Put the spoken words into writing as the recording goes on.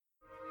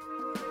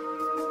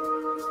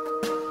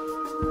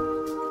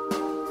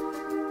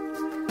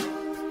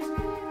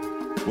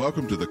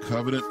Welcome to the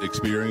Covenant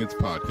Experience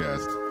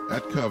Podcast.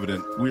 At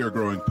Covenant, we are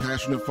growing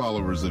passionate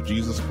followers of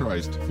Jesus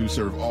Christ who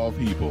serve all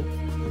people.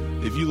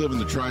 If you live in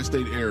the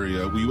tri-state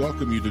area, we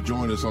welcome you to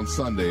join us on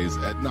Sundays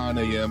at 9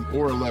 a.m.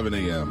 or 11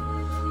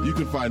 a.m. You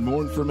can find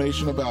more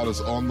information about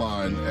us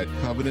online at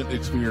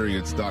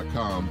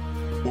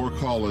covenantexperience.com or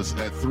call us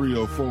at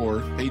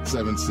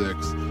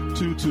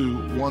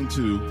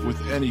 304-876-2212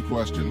 with any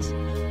questions.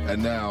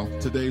 And now,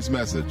 today's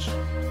message.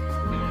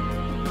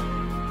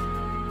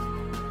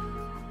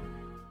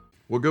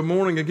 Well, good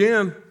morning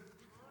again.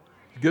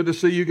 Good to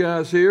see you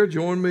guys here.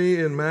 Join me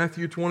in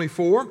Matthew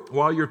 24.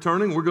 While you're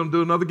turning, we're going to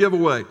do another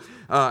giveaway.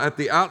 At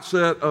the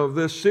outset of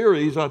this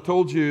series, I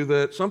told you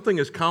that something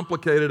as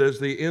complicated as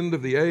the end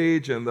of the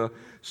age and the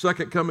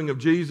second coming of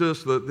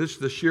Jesus,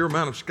 the sheer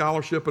amount of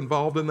scholarship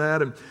involved in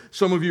that, and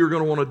some of you are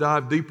going to want to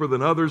dive deeper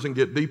than others and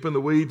get deep in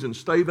the weeds and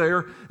stay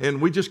there,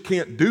 and we just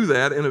can't do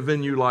that in a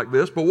venue like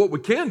this. But what we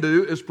can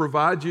do is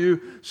provide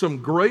you some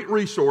great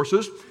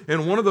resources,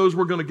 and one of those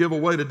we're going to give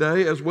away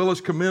today, as well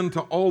as commend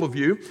to all of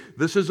you.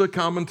 This is a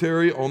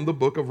commentary on the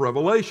book of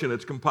Revelation.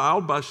 It's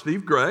compiled by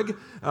Steve Gregg.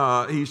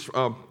 He's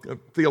a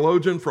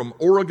theologian from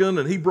Oregon,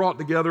 and he brought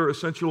together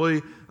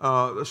essentially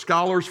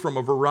scholars from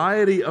a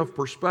variety of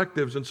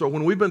perspectives. And so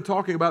when we've been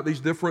talking about these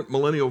different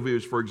millennial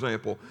views, for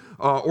example,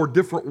 or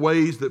different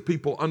ways that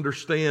people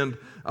understand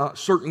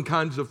certain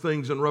kinds of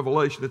things in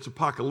Revelation, it's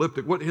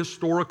apocalyptic. What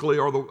historically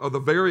are the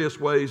various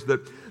ways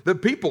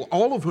that people,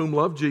 all of whom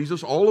love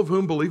Jesus, all of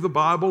whom believe the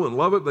Bible and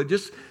love it, they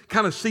just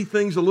kind of see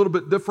things a little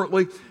bit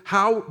differently.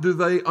 How do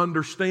they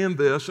understand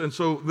this? And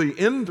so the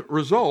end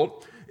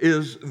result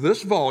is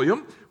this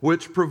volume,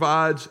 which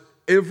provides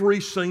every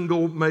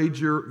single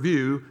major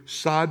view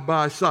side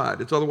by side.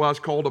 It's otherwise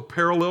called a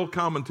parallel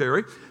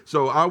commentary.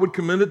 So I would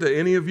commend it to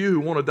any of you who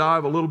want to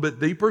dive a little bit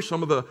deeper.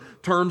 Some of the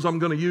terms I'm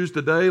going to use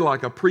today,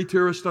 like a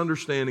preterist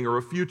understanding or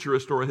a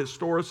futurist or a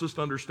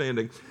historicist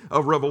understanding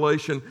of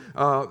Revelation,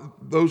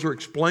 those are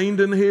explained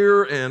in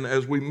here. And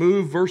as we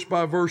move verse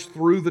by verse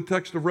through the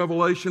text of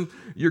Revelation,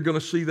 you're going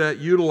to see that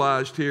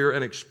utilized here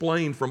and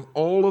explained from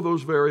all of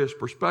those various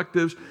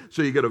perspectives.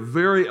 So you get a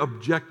very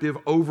objective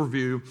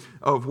overview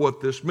of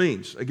what this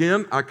means.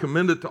 Again, I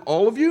commend it to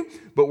all of you,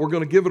 but we're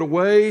going to give it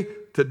away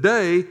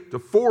today to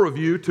 4 of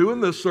you, 2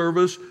 in this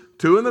service,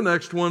 2 in the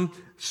next one.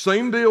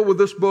 Same deal with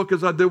this book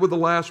as I did with the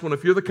last one.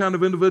 If you're the kind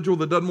of individual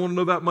that doesn't want to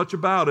know that much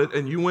about it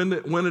and you win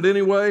it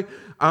anyway,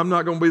 I'm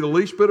not going to be the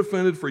least bit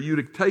offended for you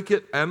to take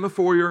it and the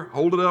foyer,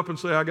 hold it up and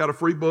say, I got a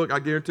free book. I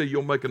guarantee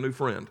you'll make a new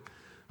friend.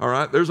 All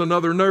right? There's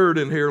another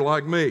nerd in here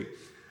like me.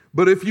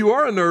 But if you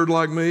are a nerd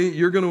like me,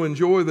 you're going to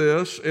enjoy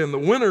this. And the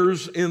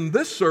winners in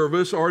this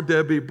service are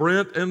Debbie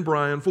Brent and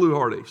Brian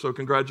Fluharty. So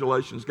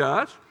congratulations,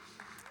 guys.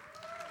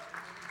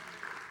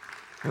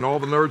 And all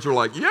the nerds are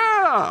like,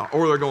 yeah!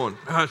 Or they're going,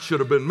 that should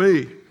have been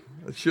me.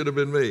 That should have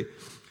been me.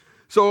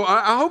 So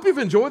I hope you've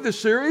enjoyed this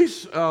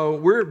series.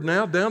 We're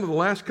now down to the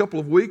last couple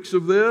of weeks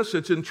of this.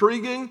 It's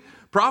intriguing.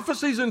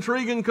 Prophecy's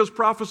intriguing because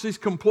prophecy's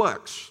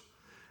complex.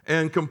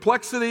 And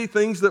complexity,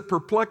 things that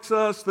perplex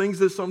us, things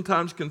that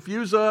sometimes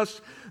confuse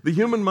us. The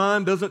human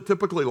mind doesn't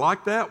typically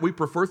like that. We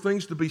prefer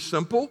things to be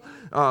simple.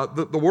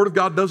 The Word of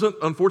God doesn't,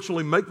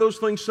 unfortunately, make those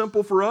things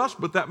simple for us,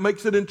 but that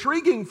makes it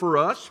intriguing for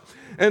us.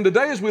 And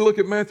today, as we look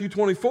at Matthew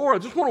 24, I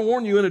just want to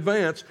warn you in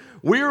advance,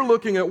 we are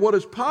looking at what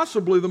is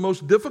possibly the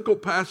most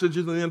difficult passage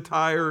in the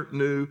entire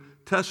New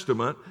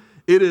Testament.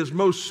 It is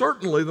most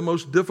certainly the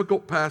most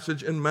difficult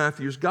passage in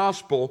Matthew's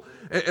gospel,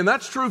 and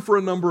that's true for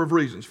a number of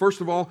reasons.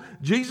 First of all,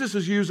 Jesus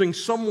is using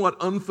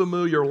somewhat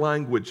unfamiliar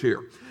language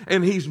here,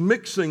 and he's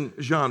mixing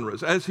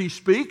genres. As he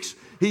speaks,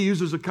 he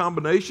uses a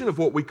combination of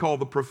what we call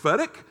the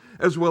prophetic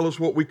as well as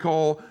what we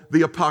call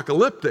the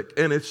apocalyptic.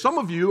 And if some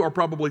of you are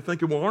probably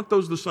thinking, well, aren't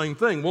those the same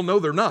thing? Well, no,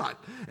 they're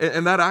not.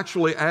 And that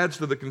actually adds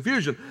to the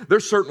confusion.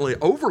 There's certainly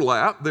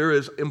overlap. There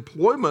is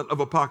employment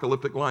of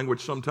apocalyptic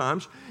language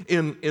sometimes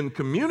in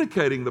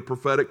communicating the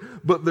prophetic,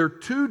 but they're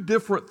 2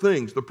 different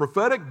things. The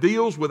prophetic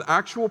deals with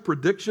actual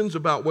predictions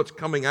about what's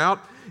coming out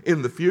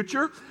in the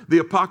future. The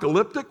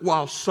apocalyptic,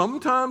 while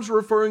sometimes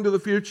referring to the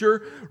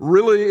future,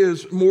 really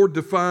is more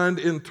defined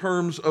in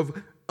terms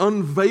of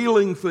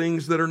unveiling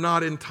things that are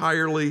not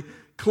entirely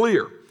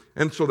clear.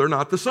 And so they're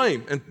not the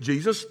same. And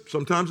Jesus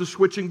sometimes is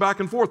switching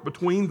back and forth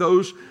between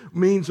those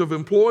means of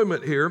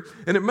employment here.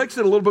 And it makes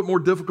it a little bit more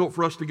difficult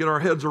for us to get our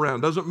heads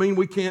around. Doesn't mean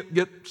we can't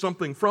get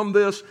something from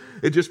this.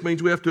 It just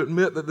means we have to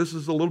admit that this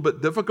is a little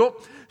bit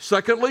difficult.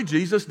 Secondly,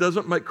 Jesus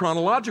doesn't make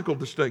chronological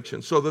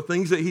distinctions. So the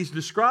things that he's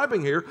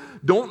describing here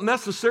don't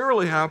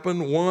necessarily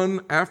happen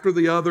one after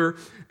the other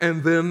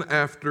and then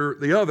after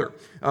the other.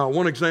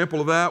 One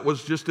example of that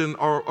was just in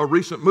a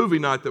recent movie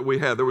night that we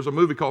had. There was a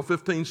movie called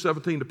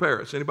 1517 to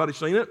Paris. Anybody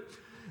seen it?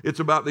 It's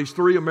about these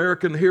 3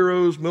 American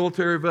heroes,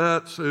 military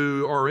vets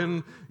who are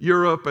in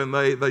Europe, and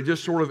they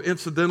just sort of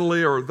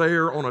incidentally are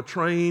there on a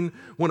train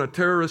when a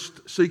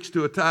terrorist seeks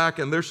to attack,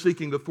 and they're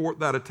seeking to thwart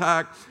that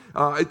attack.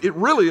 It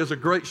really is a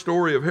great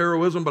story of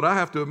heroism, but I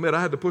have to admit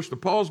I had to push the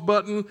pause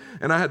button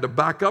and I had to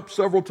back up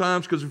several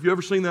times, because if you've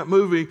ever seen that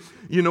movie,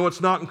 you know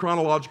it's not in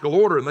chronological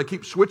order, and they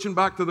keep switching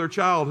back to their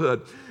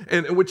childhood,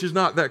 and which is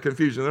not that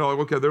confusing. They're like,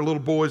 okay, they're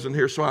little boys in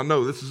here, so I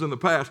know this is in the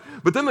past.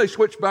 But then they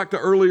switch back to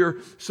earlier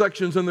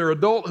sections in their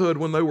adulthood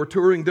when they were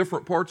touring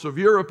different parts of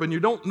Europe, and you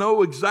don't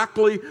know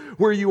exactly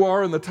where you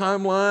are in the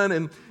timeline,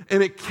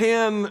 and it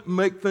can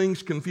make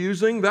things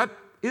confusing. That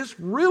is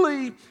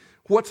really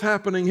what's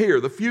happening here.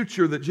 The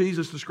future that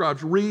Jesus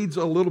describes reads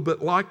a little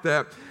bit like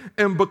that.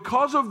 And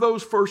because of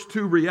those first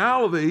two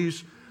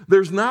realities,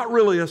 there's not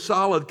really a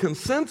solid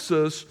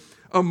consensus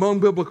among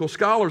biblical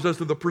scholars as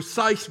to the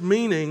precise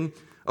meaning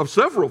of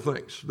several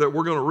things that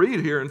we're going to read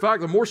here. In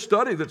fact, the more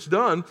study that's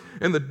done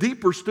and the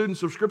deeper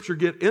students of Scripture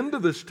get into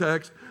this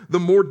text, the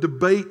more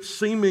debate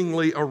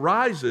seemingly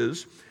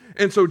arises.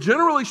 And so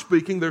generally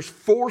speaking, there's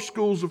four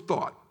schools of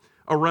thought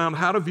around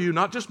how to view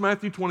not just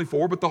Matthew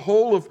 24, but the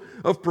whole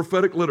of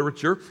prophetic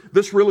literature.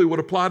 This really would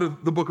apply to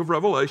the book of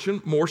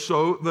Revelation more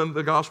so than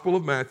the Gospel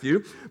of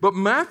Matthew. But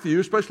Matthew,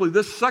 especially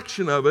this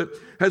section of it,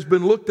 has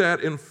been looked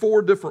at in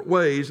four different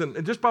ways.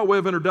 And just by way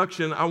of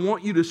introduction, I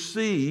want you to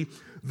see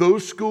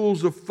those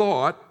schools of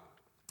thought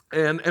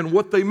and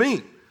what they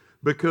mean,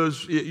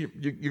 because you're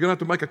going to have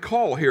to make a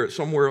call here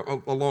somewhere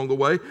along the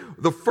way.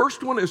 The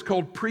first one is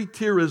called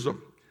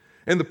preterism.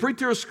 And the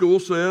preterist school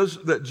says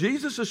that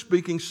Jesus is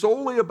speaking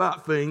solely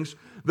about things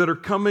that are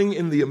coming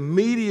in the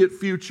immediate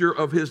future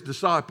of his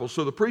disciples.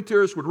 So the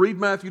preterists would read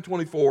Matthew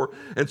 24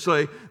 and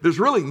say, there's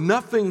really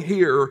nothing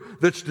here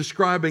that's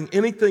describing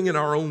anything in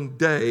our own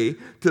day.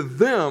 To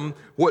them,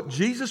 what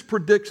Jesus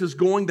predicts is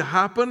going to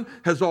happen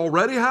has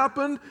already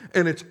happened,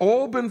 and it's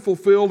all been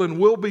fulfilled and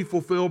will be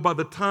fulfilled by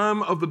the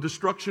time of the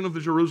destruction of the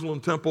Jerusalem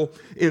temple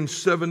in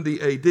 70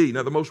 AD.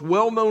 Now, the most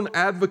well-known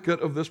advocate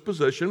of this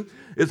position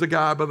is a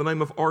guy by the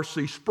name of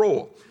R.C.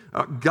 Sproul.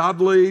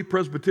 Godly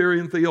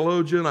Presbyterian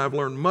theologian. I've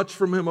learned much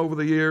from him over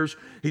the years.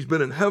 He's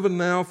been in heaven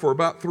now for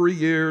about 3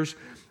 years.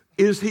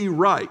 Is he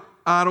right?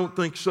 I don't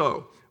think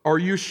so. Are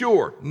you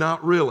sure?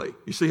 Not really.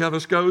 You see how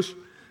this goes?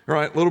 All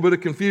right, a little bit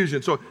of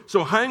confusion.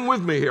 So hang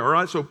with me here, all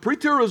right? So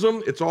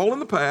preterism, it's all in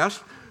the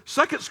past.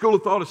 Second school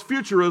of thought is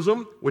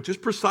futurism, which is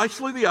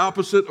precisely the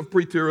opposite of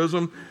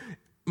preterism.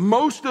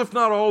 Most, if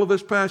not all, of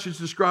this passage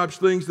describes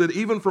things that,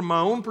 even from my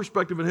own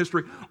perspective in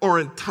history, are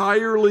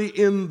entirely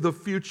in the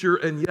future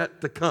and yet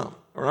to come.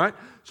 All right?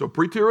 So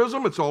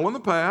preterism, it's all in the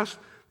past.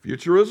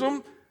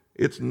 Futurism,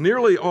 it's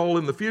nearly all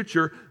in the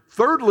future.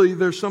 Thirdly,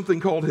 there's something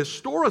called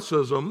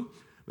historicism.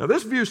 Now,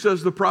 this view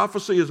says the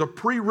prophecy is a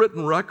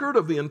pre-written record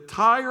of the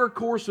entire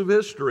course of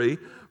history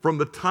from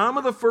the time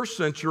of the first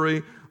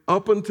century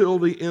up until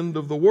the end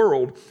of the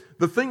world.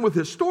 The thing with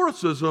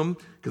historicism,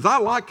 because I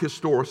like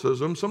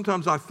historicism,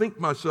 sometimes I think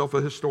myself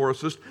a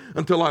historicist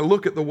until I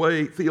look at the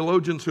way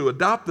theologians who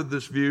adopted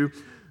this view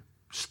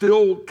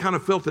still kind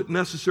of felt it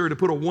necessary to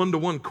put a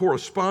one-to-one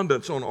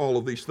correspondence on all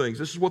of these things.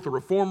 This is what the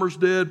Reformers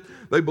did.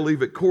 They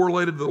believe it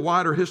correlated to the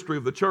wider history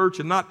of the church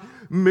and not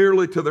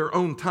merely to their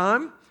own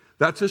time.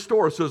 That's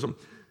historicism.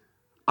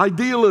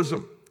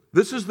 Idealism.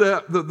 This is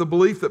the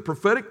belief that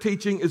prophetic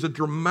teaching is a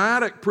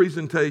dramatic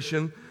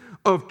presentation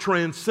of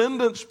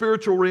transcendent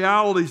spiritual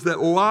realities that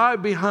lie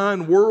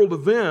behind world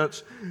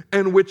events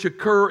and which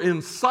occur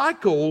in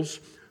cycles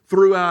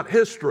throughout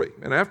history.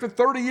 And after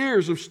 30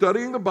 years of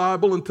studying the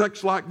Bible and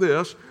texts like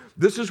this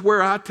is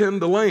where I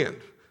tend to land.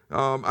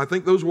 I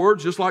think those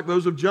words, just like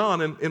those of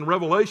John in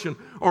Revelation,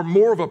 are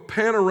more of a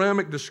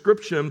panoramic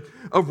description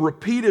of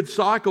repeated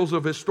cycles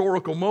of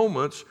historical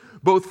moments,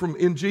 both from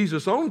in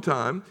Jesus' own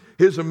time,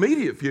 his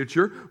immediate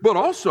future, but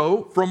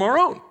also from our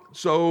own.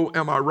 So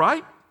am I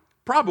right?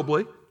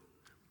 Probably.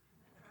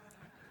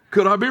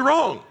 Could I be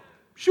wrong?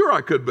 Sure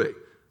I could be,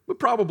 but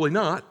probably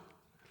not.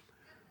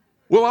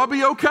 Will I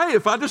be okay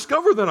if I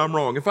discover that I'm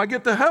wrong? If I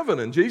get to heaven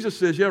and Jesus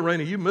says, yeah,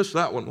 Rainey, you missed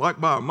that one,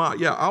 like by a mile.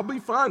 Yeah, I'll be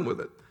fine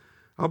with it.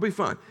 I'll be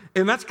fine.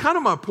 And that's kind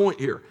of my point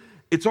here.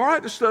 It's all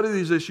right to study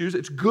these issues.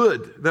 It's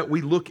good that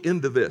we look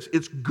into this.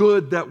 It's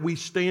good that we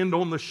stand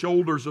on the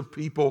shoulders of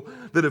people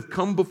that have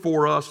come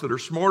before us, that are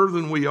smarter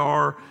than we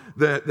are,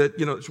 that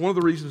it's one of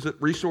the reasons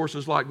that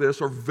resources like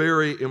this are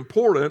very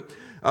important.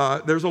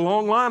 There's a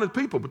long line of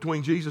people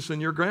between Jesus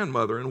and your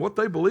grandmother, and what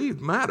they believed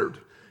mattered.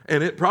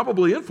 And it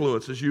probably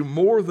influences you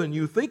more than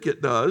you think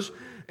it does,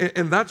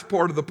 and that's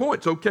part of the point.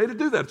 It's okay to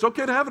do that. It's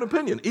okay to have an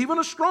opinion, even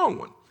a strong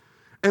one.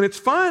 And it's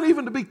fine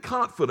even to be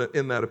confident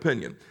in that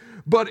opinion.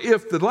 But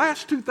if the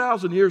last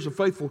 2,000 years of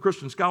faithful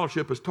Christian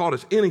scholarship has taught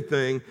us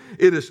anything,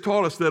 it has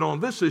taught us that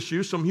on this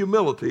issue, some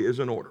humility is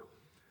in order.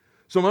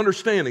 Some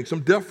understanding,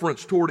 some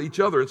deference toward each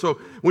other. And so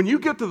when you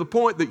get to the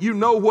point that you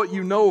know what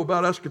you know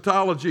about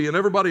eschatology and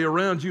everybody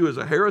around you is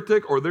a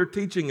heretic or their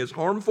teaching is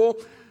harmful,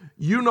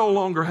 you no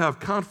longer have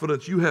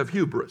confidence, you have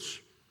hubris.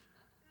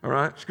 All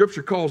right?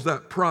 Scripture calls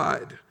that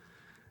pride.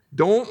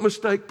 Don't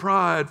mistake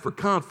pride for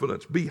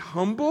confidence. Be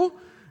humble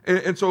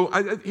And so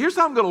here's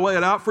how I'm going to lay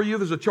it out for you.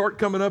 There's a chart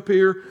coming up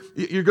here.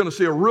 You're going to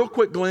see a real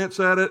quick glance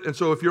at it. And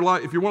so if you're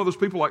one of those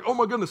people like, oh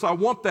my goodness, I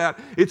want that,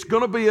 it's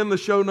going to be in the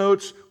show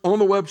notes on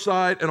the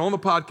website and on the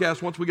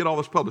podcast once we get all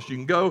this published.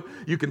 You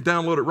can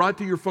download it right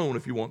to your phone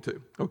if you want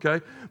to, okay?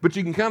 But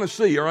you can kind of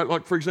see, all right,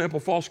 like for example,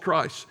 false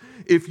Christ.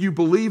 If you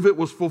believe it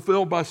was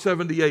fulfilled by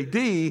 70 AD,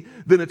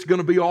 then it's going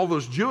to be all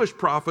those Jewish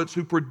prophets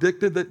who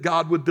predicted that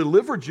God would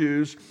deliver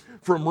Jews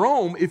from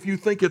Rome. If you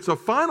think it's a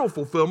final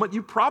fulfillment,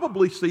 you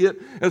probably see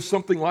it as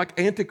something like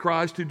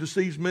Antichrist who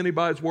deceives many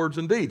by his words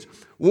and deeds.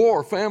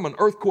 War, famine,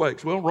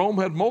 earthquakes. Well, Rome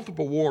had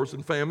multiple wars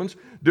and famines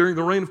during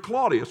the reign of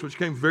Claudius, which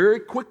came very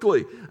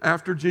quickly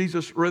after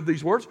Jesus read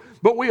these words.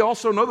 But we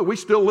also know that we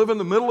still live in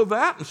the middle of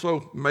that, and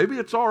so maybe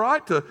it's all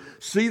right to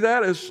see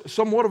that as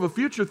somewhat of a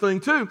future thing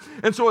too.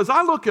 And so as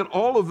I look at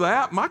all of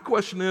that, my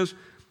question is,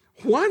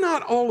 why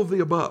not all of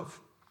the above?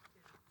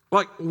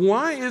 Like,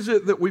 why is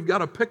it that we've got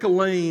to pick a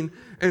lane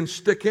and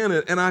stick in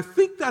it? And I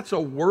think that's a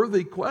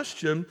worthy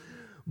question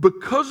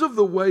because of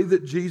the way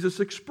that Jesus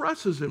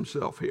expresses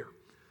himself here.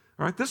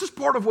 All right, this is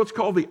part of what's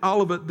called the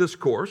Olivet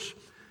Discourse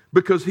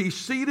because he's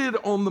seated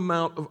on the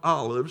Mount of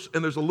Olives,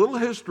 and there's a little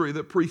history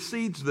that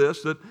precedes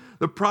this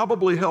that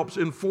probably helps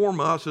inform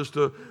us as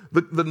to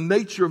the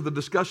nature of the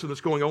discussion that's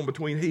going on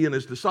between he and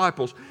his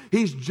disciples.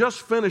 He's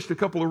just finished a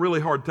couple of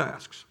really hard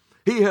tasks.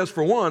 He has,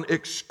 for one,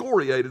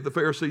 excoriated the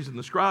Pharisees and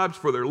the scribes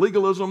for their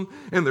legalism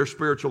and their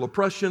spiritual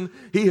oppression.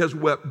 He has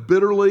wept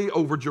bitterly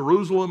over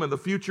Jerusalem and the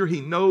future he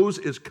knows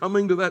is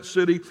coming to that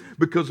city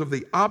because of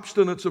the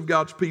obstinance of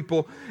God's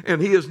people. And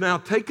he has now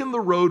taken the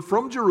road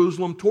from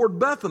Jerusalem toward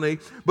Bethany,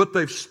 but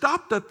they've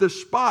stopped at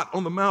this spot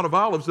on the Mount of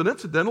Olives that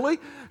incidentally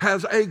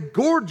has a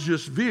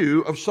gorgeous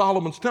view of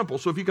Solomon's temple.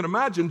 So if you can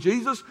imagine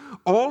Jesus,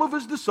 all of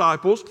his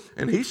disciples,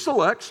 and he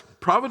selects,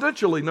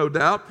 providentially no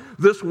doubt,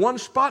 this one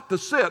spot to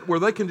sit where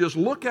they can just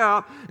look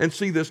out and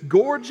see this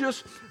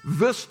gorgeous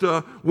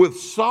vista with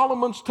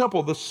Solomon's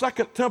temple, the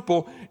second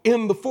temple,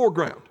 in the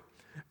foreground.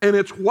 And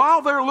it's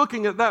while they're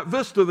looking at that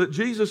vista that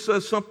Jesus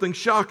says something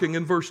shocking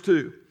in verse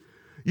 2.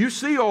 You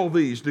see all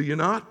these, do you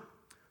not?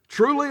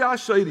 Truly I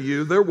say to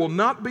you, there will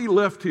not be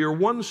left here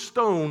one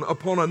stone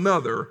upon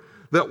another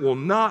that will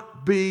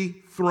not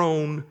be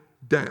thrown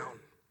down.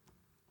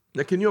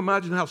 Now, can you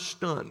imagine how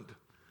stunned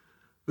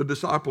the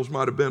disciples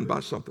might have been by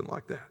something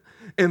like that?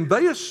 And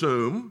they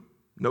assume,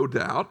 no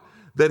doubt,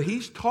 that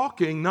he's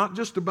talking not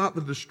just about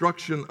the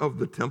destruction of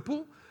the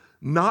temple,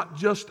 not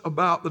just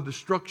about the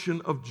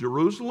destruction of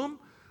Jerusalem.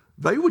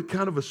 They would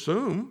kind of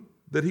assume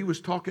that he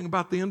was talking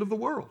about the end of the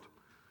world.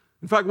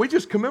 In fact, we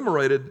just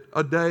commemorated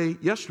a day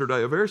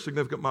yesterday, a very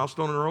significant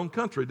milestone in our own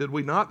country, did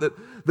we not?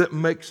 That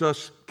makes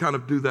us kind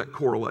of do that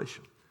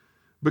correlation.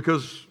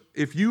 Because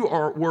if you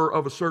were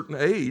of a certain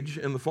age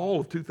in the fall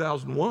of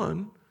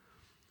 2001,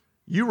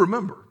 you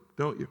remember,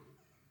 don't you?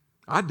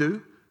 I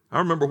do. I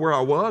remember where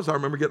I was. I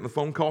remember getting a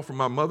phone call from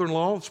my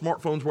mother-in-law.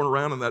 Smartphones weren't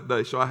around in that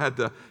day, so I had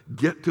to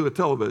get to a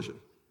television.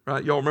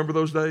 Right? Y'all remember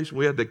those days?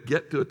 We had to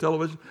get to a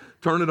television,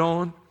 turn it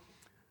on.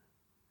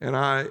 And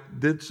I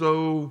did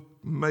so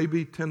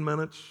maybe 10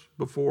 minutes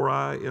before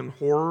I, in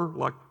horror,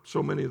 like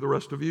so many of the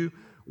rest of you,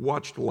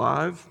 watched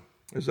live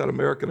as that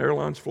American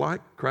Airlines flight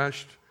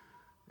crashed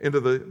into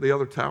the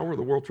other tower,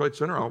 the World Trade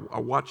Center. I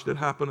watched it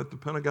happen at the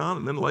Pentagon,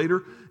 and then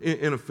later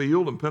in a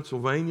field in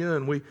Pennsylvania,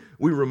 and we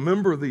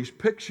remember these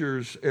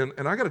pictures, and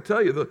I got to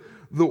tell you,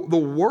 the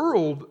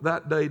world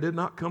that day did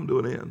not come to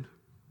an end,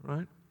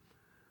 right?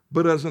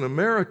 But as an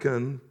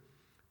American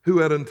who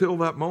had until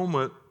that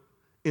moment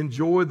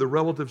enjoyed the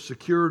relative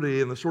security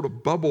and the sort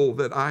of bubble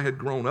that I had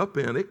grown up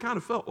in, it kind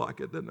of felt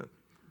like it, didn't it?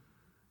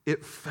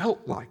 It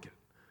felt like it.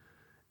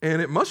 And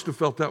it must have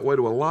felt that way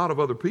to a lot of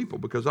other people,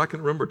 because I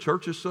can remember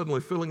churches suddenly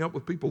filling up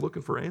with people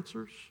looking for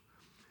answers.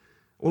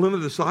 Well, in the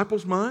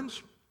disciples'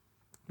 minds,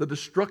 the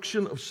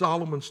destruction of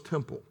Solomon's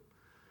temple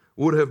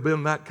would have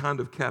been that kind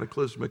of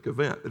cataclysmic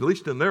event. At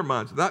least in their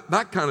minds,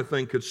 that kind of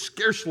thing could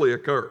scarcely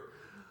occur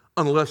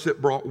unless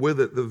it brought with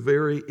it the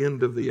very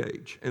end of the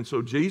age. And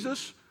so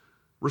Jesus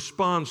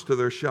responds to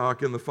their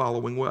shock in the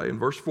following way. In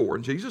verse 4,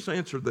 and Jesus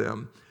answered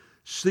them,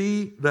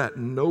 "See that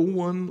no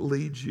one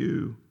leads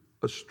you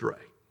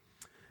astray."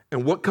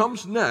 And what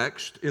comes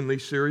next in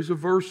these series of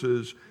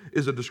verses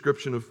is a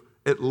description of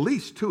at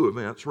least two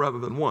events rather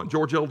than one.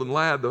 George Eldon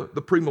Ladd, the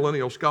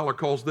premillennial scholar,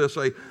 calls this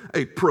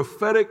a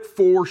prophetic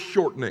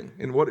foreshortening.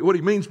 And what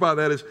he means by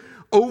that is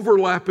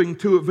overlapping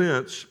two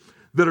events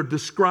that are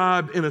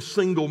described in a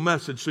single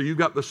message. So you've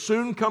got the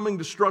soon coming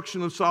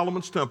destruction of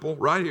Solomon's temple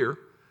right here.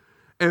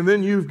 And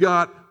then you've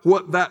got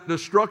what that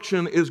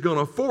destruction is going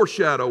to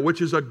foreshadow,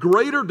 which is a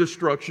greater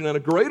destruction and a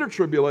greater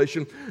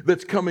tribulation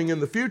that's coming in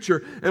the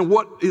future. And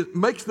what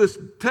makes this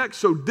text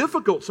so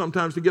difficult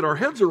sometimes to get our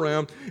heads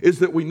around is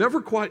that we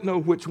never quite know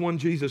which one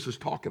Jesus is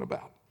talking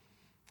about.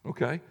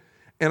 Okay?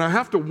 And I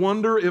have to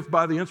wonder if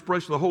by the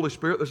inspiration of the Holy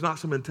Spirit, there's not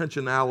some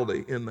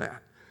intentionality in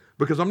that.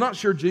 Because I'm not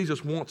sure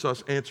Jesus wants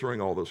us answering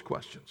all those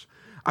questions.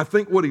 I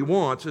think what he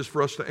wants is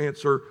for us to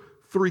answer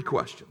three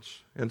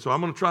questions. And so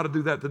I'm going to try to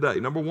do that today.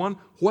 Number one,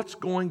 what's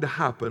going to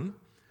happen?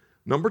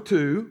 Number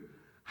two,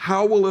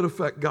 How will it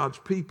affect God's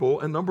people?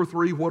 And number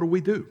three, what do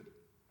we do?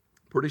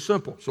 Pretty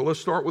simple. So let's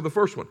start with the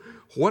first one.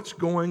 What's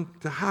going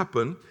to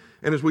happen?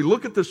 And as we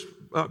look at this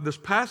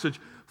passage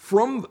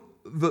from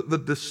the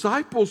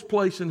disciples'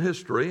 place in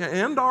history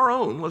and our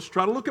own, let's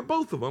try to look at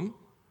both of them.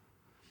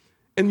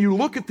 And you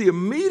look at the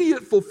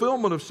immediate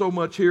fulfillment of so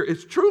much here,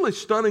 it's truly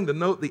stunning to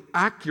note the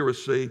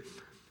accuracy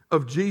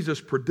of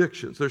Jesus'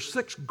 predictions. There's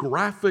 6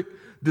 graphic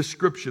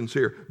descriptions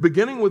here.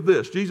 Beginning with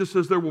this, Jesus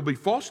says there will be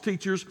false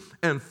teachers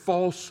and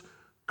false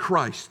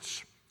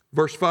Christs.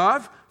 Verse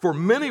 5, for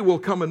many will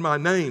come in my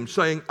name,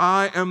 saying,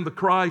 I am the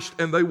Christ,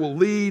 and they will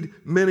lead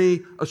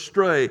many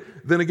astray.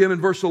 Then again in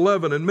verse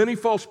 11, and many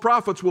false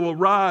prophets will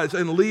arise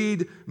and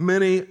lead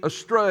many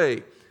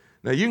astray.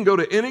 Now you can go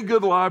to any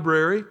good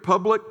library,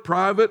 public,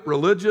 private,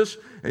 religious,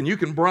 and you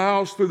can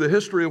browse through the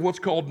history of what's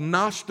called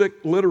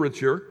Gnostic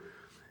literature,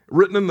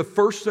 written in the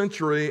first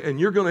century, and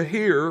you're going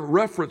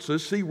to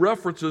see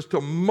references to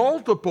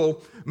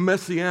multiple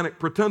messianic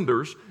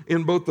pretenders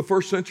in both the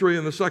first century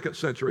and the second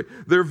century.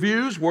 Their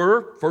views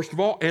were, first of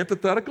all,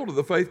 antithetical to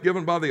the faith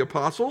given by the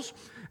apostles,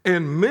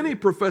 and many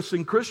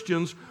professing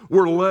Christians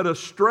were led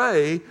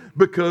astray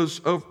because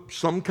of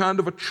some kind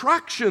of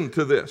attraction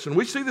to this. And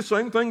we see the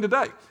same thing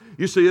today.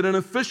 You see it in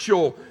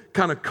official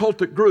kind of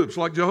cultic groups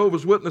like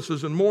Jehovah's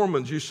Witnesses and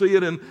Mormons. You see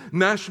it in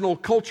national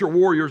culture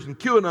warriors and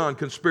QAnon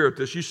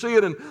conspiratists. You see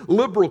it in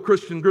liberal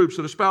Christian groups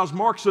that espouse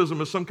Marxism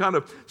as some kind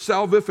of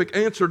salvific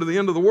answer to the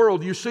end of the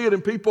world. You see it in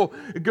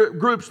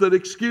groups that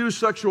excuse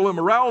sexual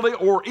immorality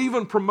or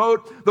even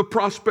promote the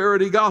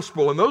prosperity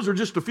gospel. And those are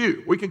just a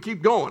few. We can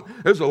keep going.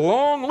 There's a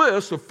long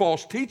list of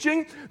false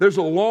teaching. There's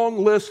a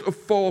long list of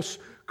false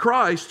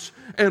Christs.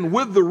 And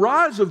with the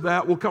rise of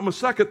that will come a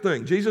second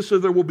thing. Jesus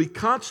said there will be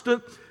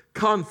constant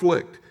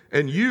conflict.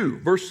 And you,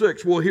 verse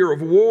 6, will hear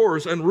of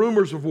wars and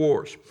rumors of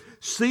wars.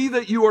 See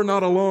that you are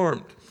not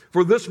alarmed,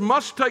 for this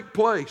must take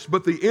place,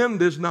 but the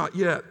end is not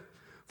yet.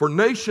 For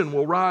nation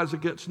will rise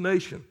against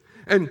nation,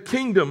 and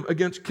kingdom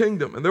against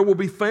kingdom. And there will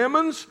be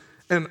famines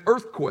and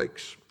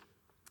earthquakes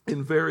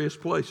in various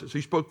places.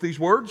 He spoke these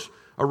words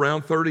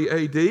around 30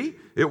 AD.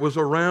 It was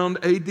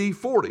around AD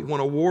 40 when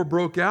a war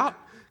broke out.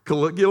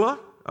 Caligula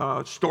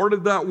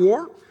started that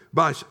war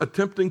by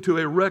attempting to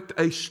erect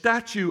a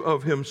statue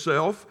of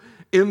himself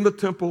in the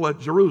temple at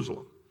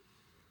Jerusalem.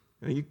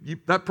 And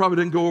that probably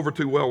didn't go over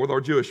too well with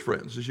our Jewish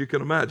friends, as you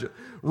can imagine.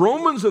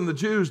 Romans and the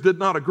Jews did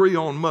not agree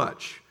on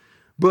much.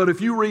 But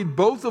if you read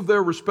both of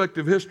their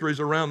respective histories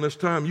around this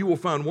time, you will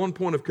find one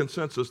point of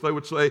consensus. They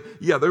would say,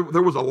 yeah, there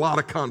was a lot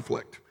of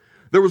conflict.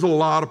 There was a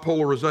lot of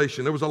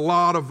polarization. There was a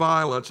lot of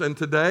violence. And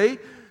today,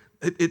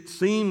 it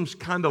seems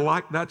kind of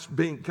like that's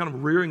being kind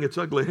of rearing its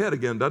ugly head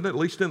again, doesn't it? At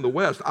least in the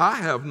West. I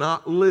have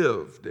not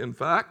lived, in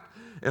fact,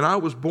 and I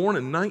was born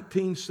in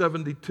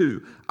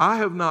 1972. I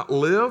have not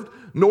lived,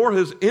 nor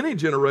has any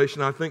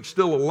generation, I think,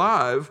 still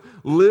alive,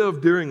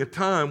 lived during a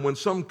time when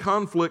some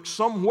conflict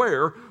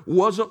somewhere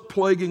wasn't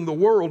plaguing the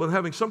world and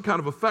having some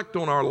kind of effect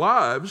on our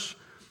lives.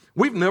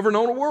 We've never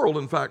known a world,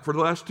 in fact, for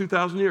the last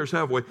 2,000 years,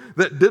 have we,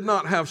 that did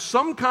not have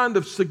some kind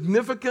of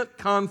significant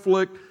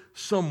conflict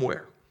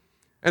somewhere.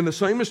 And the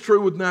same is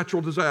true with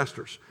natural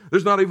disasters.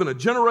 There's not even a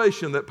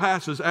generation that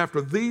passes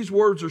after these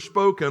words are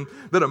spoken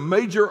that a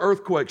major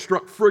earthquake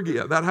struck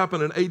Phrygia. That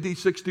happened in AD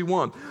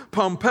 61.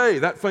 Pompeii,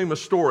 that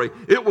famous story,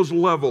 it was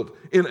leveled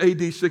in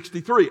AD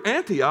 63.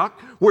 Antioch,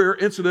 where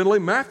incidentally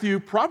Matthew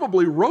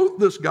probably wrote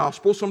this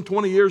gospel some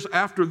 20 years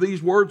after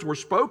these words were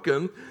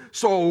spoken,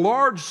 saw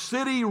large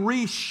city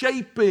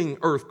reshaping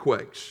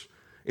earthquakes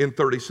in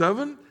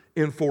 37,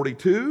 in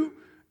 42,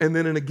 and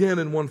then again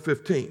in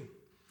 115.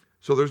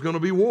 So there's going to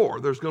be war,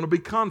 there's going to be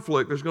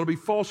conflict, there's going to be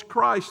false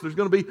Christ, there's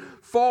going to be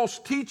false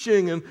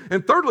teaching,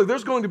 and thirdly,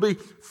 there's going to be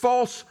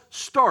false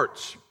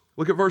starts.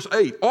 Look at verse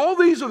 8. All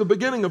these are the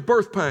beginning of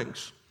birth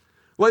pangs.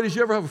 Ladies,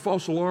 you ever have a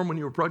false alarm when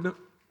you were pregnant?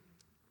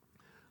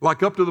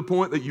 Like up to the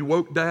point that you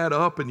woke dad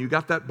up and you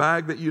got that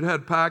bag that you'd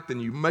had packed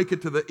and you make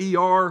it to the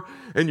ER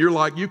and you're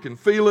like, you can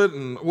feel it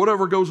and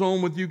whatever goes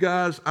on with you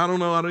guys, I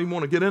don't know, I don't even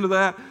want to get into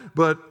that,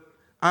 but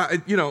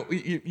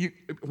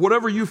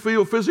whatever you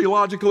feel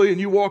physiologically and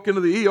you walk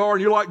into the ER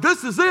and you're like,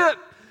 this is it.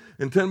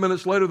 And 10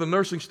 minutes later, the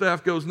nursing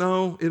staff goes,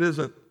 no, it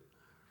isn't.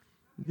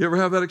 You ever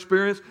have that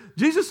experience?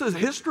 Jesus says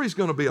history's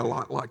going to be a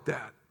lot like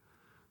that.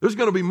 There's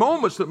going to be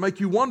moments that make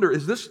you wonder,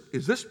 is this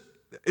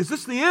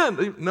the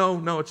end?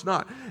 No, it's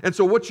not. And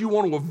so what you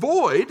want to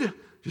avoid,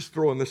 just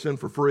throwing this in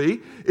for free,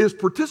 is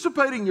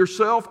participating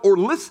yourself or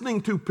listening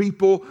to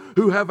people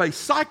who have a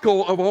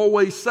cycle of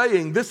always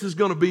saying, this is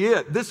going to be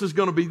it, this is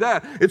going to be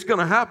that, it's going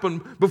to happen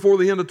before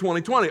the end of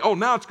 2020. Oh,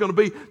 now it's going to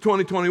be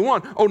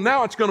 2021. Oh,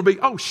 now it's going to be,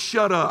 oh,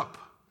 shut up.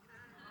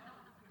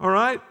 All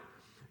right?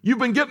 You've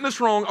been getting this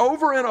wrong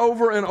over and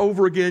over and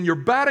over again. Your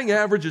batting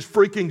average is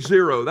freaking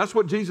zero. That's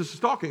what Jesus is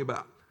talking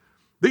about.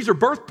 These are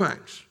birth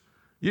pangs.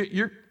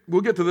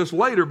 We'll get to this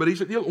later, but he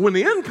said, when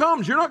the end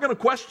comes, you're not going to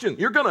question.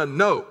 You're going to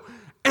know.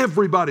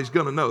 Everybody's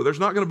going to know. There's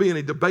not going to be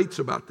any debates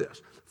about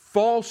this.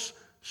 False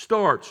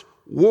starts,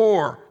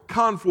 war,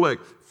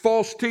 conflict,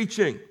 false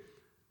teaching.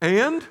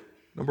 And,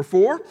 number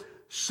 4,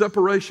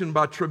 separation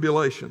by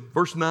tribulation.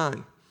 Verse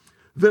 9,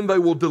 then they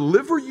will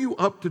deliver you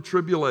up to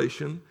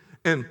tribulation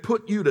and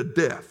put you to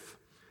death,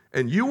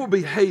 and you will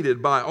be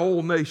hated by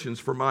all nations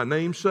for my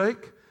name's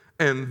sake.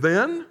 And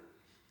then,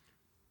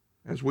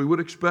 as we would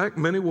expect,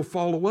 many will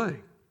fall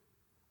away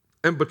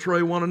and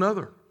betray one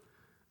another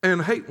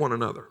and hate one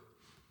another.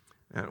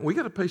 And we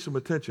got to pay some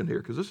attention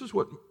here, because this is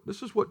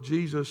what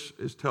Jesus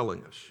is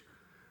telling us.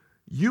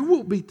 You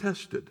will be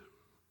tested,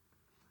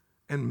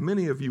 and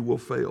many of you will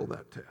fail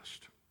that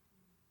test.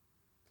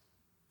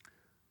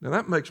 Now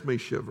that makes me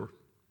shiver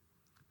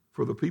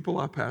for the people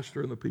I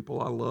pastor and the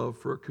people I love,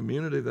 for a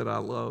community that I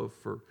love,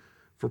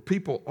 for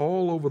people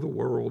all over the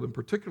world, and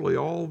particularly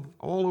all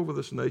over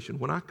this nation.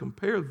 When I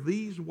compare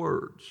these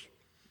words,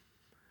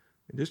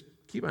 and just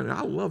keep in mind,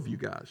 I love you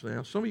guys.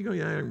 Now, some of you are going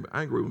to get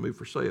angry with me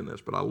for saying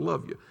this, but I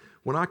love you.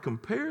 When I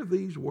compare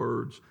these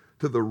words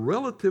to the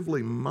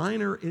relatively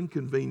minor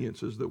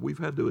inconveniences that we've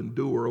had to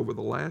endure over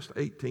the last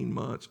 18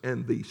 months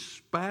and the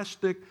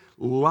spastic,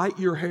 light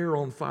your hair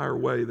on fire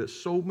way that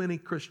so many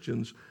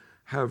Christians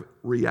have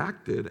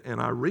reacted,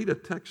 and I read a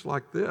text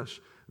like this,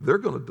 they're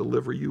going to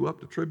deliver you up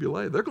to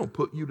tribulation. They're going to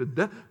put you to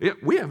death.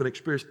 We haven't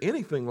experienced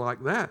anything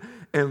like that.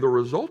 And the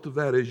result of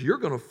that is you're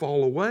going to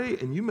fall away,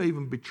 and you may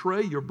even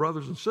betray your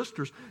brothers and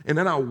sisters. And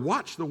then I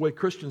watch the way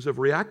Christians have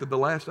reacted the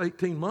last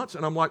 18 months,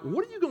 and I'm like,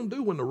 what are you going to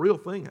do when the real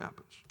thing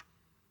happens?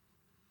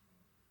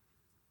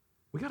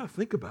 We got to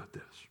think about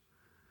this.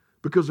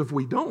 Because if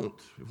we don't,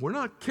 if we're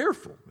not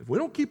careful, if we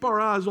don't keep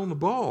our eyes on the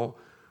ball,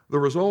 the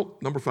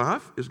result, number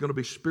 5, is going to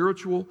be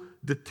spiritual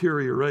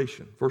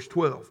deterioration. Verse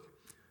 12.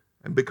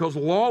 And because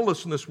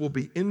lawlessness will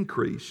be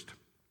increased,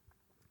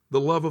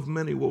 the love of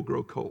many will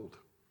grow cold.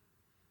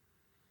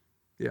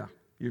 Yeah,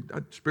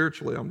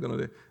 spiritually I'm going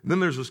to do. And then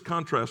there's this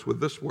contrast with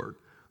this word.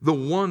 The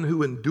one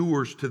who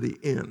endures to the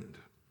end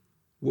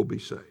will be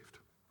saved.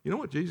 You know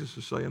what Jesus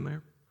is saying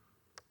there?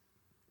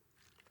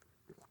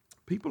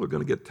 People are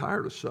going to get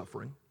tired of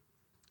suffering,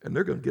 and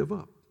they're going to give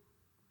up.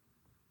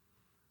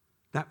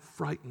 That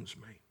frightens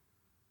me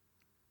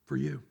for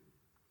you.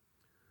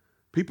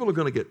 People are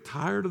going to get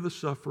tired of the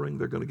suffering.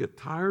 They're going to get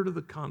tired of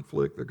the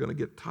conflict. They're going to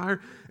get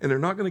tired, and they're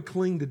not going to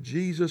cling to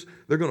Jesus.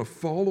 They're going to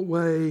fall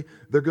away.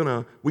 They're going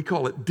to, we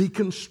call it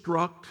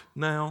deconstruct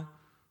now.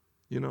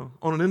 You know,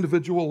 on an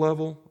individual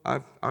level,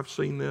 I've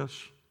seen this.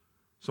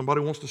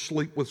 Somebody wants to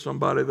sleep with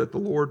somebody that the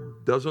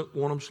Lord doesn't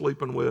want them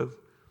sleeping with.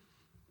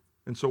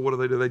 And so what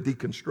do? They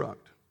deconstruct.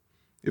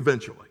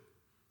 Eventually.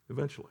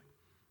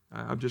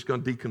 I'm just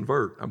going to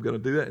deconvert. I'm going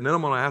to do that. And then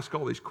I'm going to ask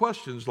all these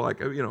questions like,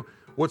 you know,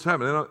 what's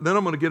happening? Then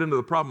I'm going to get into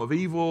the problem of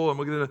evil. I'm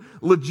going to get into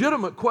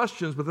legitimate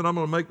questions, but then I'm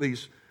going to make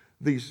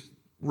these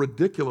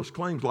ridiculous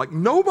claims like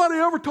nobody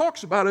ever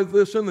talks about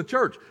this in the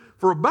church.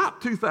 For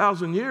about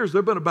 2,000 years, there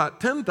have been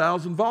about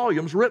 10,000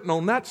 volumes written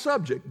on that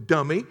subject.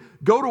 Dummy,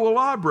 go to a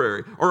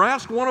library or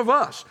ask one of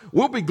us.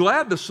 We'll be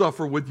glad to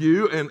suffer with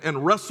you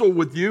and wrestle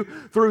with you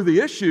through the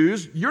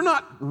issues. You're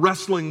not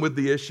wrestling with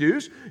the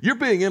issues. You're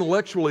being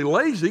intellectually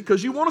lazy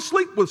because you want to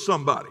sleep with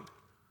somebody.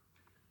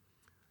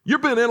 You're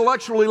being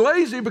intellectually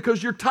lazy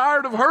because you're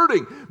tired of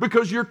hurting,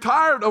 because you're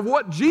tired of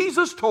what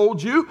Jesus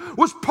told you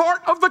was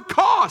part of the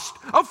cost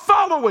of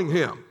following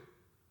Him.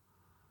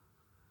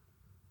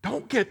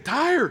 Don't get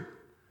tired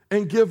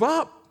and give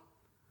up.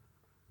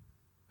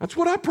 That's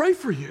what I pray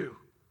for you,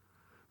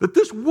 that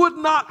this would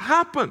not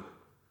happen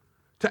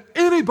to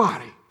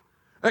anybody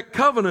at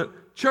Covenant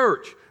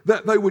Church,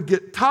 that they would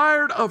get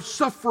tired of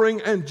suffering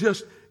and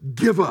just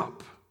give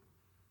up.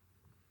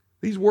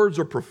 These words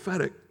are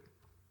prophetic.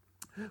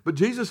 But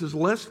Jesus is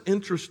less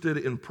interested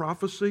in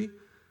prophecy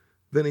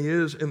than He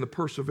is in the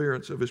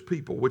perseverance of His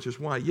people, which is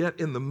why yet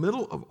in the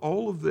middle of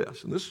all of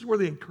this, and this is where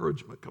the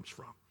encouragement comes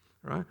from,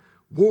 right?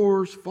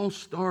 Wars, false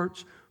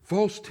starts,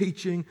 false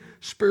teaching,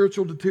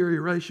 spiritual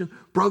deterioration,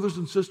 brothers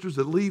and sisters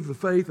that leave the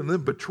faith and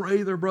then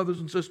betray their brothers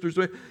and sisters.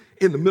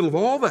 In the middle of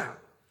all that,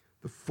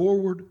 the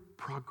forward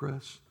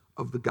progress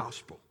of the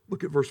gospel.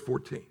 Look at verse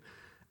 14.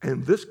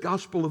 And this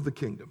gospel of the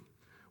kingdom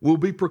will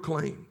be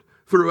proclaimed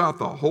throughout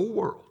the whole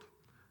world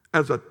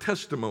as a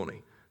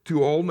testimony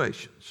to all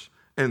nations,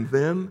 and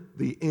then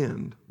the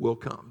end will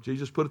come.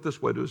 Jesus put it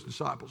this way to His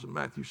disciples in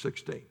Matthew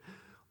 16.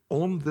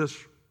 On this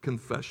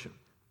confession,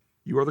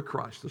 you are the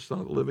Christ, the Son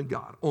of the living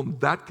God. On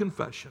that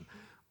confession,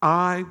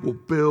 I will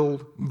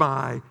build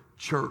my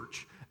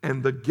church,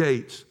 and the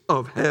gates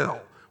of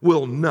hell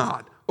will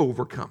not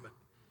overcome it.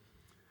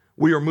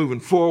 We are moving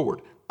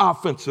forward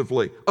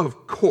offensively.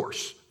 Of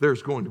course,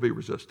 there's going to be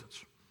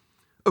resistance.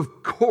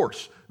 Of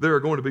course, there are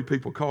going to be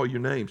people call you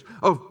names.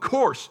 Of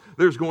course,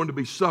 there's going to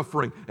be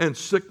suffering and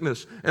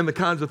sickness and the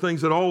kinds of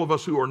things that all of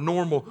us who are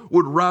normal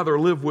would rather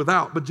live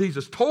without. But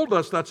Jesus told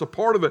us that's a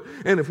part of it.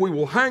 And if we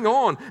will hang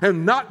on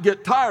and not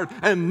get tired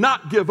and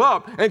not give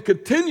up and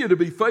continue to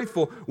be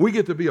faithful, we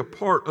get to be a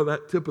part of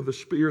that tip of the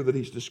spear that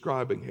He's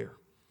describing here.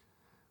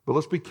 But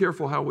let's be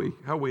careful how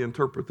we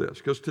interpret this.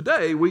 Because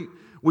today we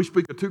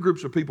speak of two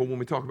groups of people when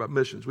we talk about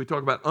missions. We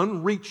talk about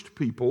unreached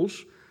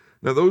peoples.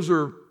 Now those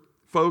are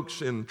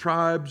folks in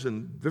tribes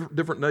and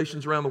different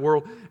nations around the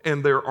world,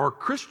 and there are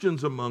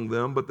Christians among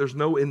them, but there's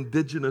no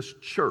indigenous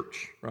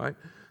church, right?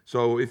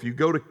 So if you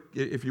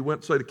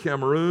went, say, to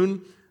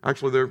Cameroon,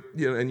 actually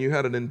and you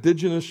had an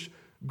indigenous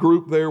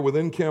group there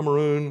within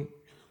Cameroon,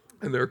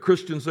 and there are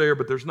Christians there,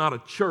 but there's not a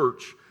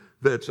church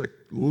that's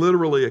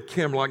literally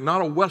like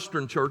not a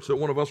Western church that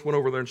one of us went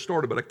over there and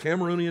started, but a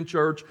Cameroonian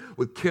church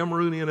with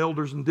Cameroonian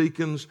elders and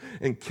deacons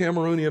and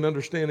Cameroonian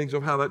understandings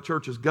of how that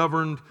church is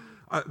governed.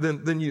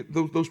 Then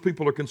those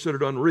people are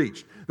considered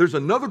unreached. There's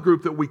another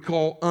group that we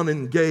call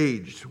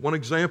unengaged. One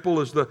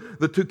example is the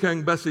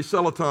Tukang Besi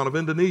Selatan of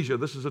Indonesia.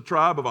 This is a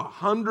tribe of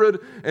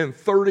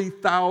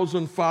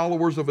 130,000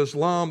 followers of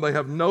Islam. They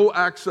have no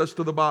access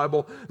to the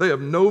Bible. They have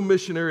no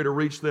missionary to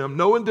reach them,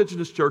 no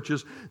indigenous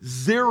churches,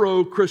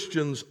 0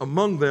 Christians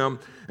among them.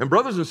 And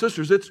brothers and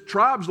sisters, it's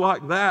tribes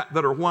like that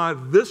are why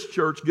this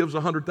church gives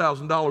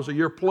 $100,000 a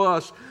year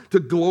plus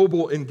to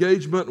global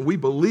engagement. And we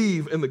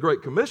believe in the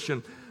Great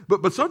Commission.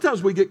 But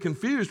sometimes we get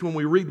confused when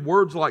we read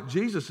words like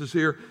Jesus is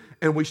here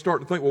and we start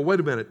to think, well, wait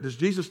a minute, does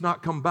Jesus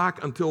not come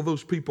back until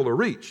those people are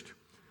reached?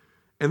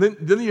 And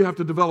then you have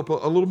to develop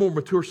a little more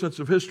mature sense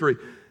of history.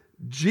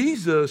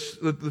 Jesus,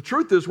 the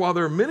truth is, while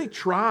there are many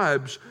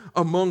tribes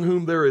among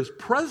whom there is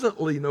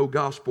presently no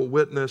gospel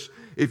witness,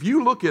 if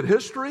you look at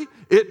history,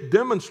 it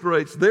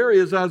demonstrates there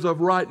is, as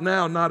of right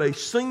now, not a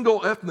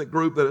single ethnic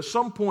group that at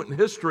some point in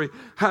history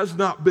has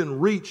not been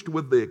reached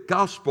with the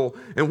gospel.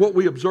 And what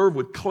we observe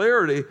with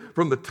clarity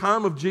from the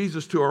time of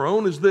Jesus to our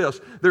own is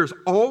this: there's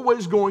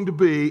always going to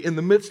be, in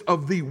the midst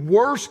of the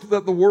worst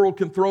that the world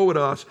can throw at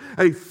us,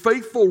 a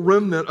faithful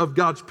remnant of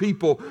God's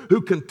people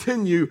who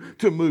continue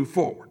to move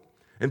forward.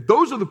 And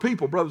those are the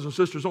people, brothers and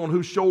sisters, on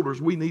whose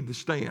shoulders we need to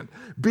stand.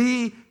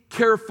 Be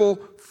careful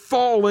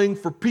falling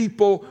for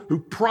people who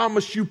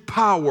promise you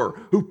power,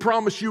 who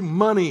promise you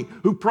money,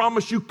 who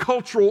promise you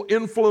cultural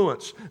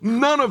influence.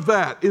 None of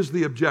that is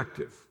the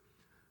objective.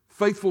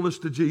 Faithfulness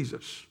to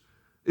Jesus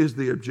is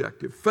the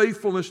objective.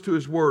 Faithfulness to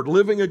His Word,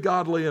 living a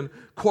godly and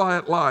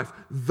quiet life.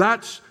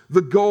 That's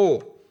the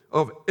goal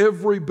of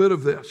every bit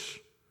of this.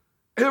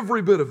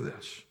 Every bit of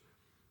this.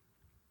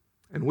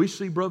 And we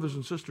see brothers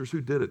and sisters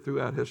who did it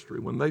throughout history.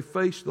 When they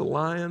faced the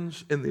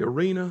lions in the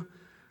arena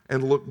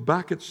and looked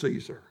back at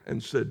Caesar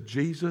and said,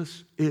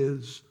 Jesus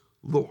is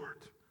Lord.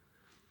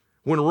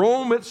 When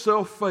Rome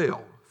itself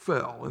fell,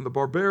 and the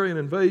barbarian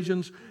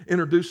invasions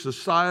introduced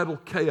societal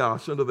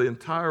chaos into the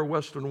entire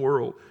Western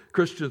world,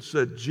 Christians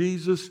said,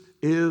 Jesus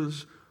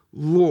is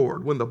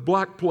Lord. When the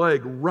Black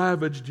Plague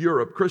ravaged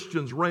Europe,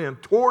 Christians ran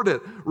toward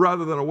it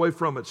rather than away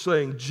from it,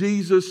 saying,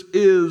 Jesus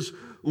is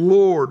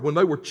Lord. When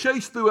they were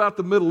chased throughout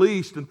the Middle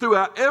East and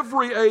throughout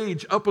every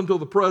age up until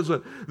the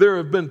present, there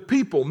have been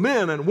people,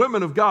 men and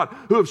women of God,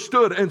 who have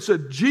stood and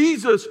said,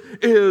 Jesus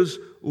is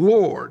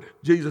Lord.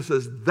 Jesus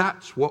says,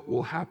 that's what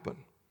will happen.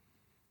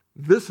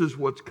 This is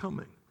what's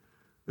coming.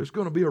 There's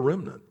going to be a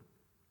remnant,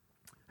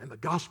 and the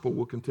gospel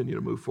will continue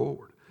to move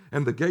forward,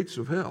 and the gates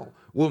of hell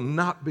will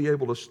not be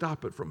able to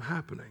stop it from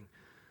happening.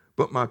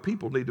 But my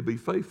people need to be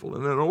faithful.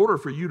 And in order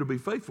for you to be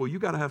faithful, you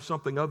got to have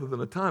something other than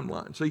a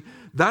timeline. See,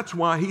 that's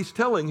why He's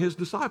telling His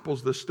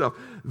disciples this stuff.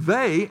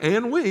 They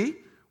and we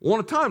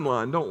want a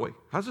timeline, don't we?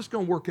 How's this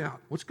going to work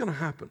out? What's going to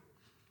happen?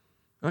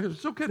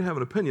 It's okay to have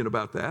an opinion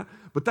about that,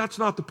 but that's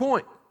not the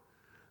point.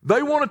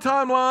 They want a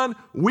timeline.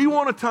 We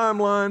want a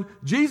timeline.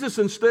 Jesus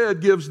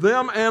instead gives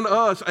them and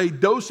us a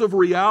dose of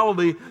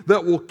reality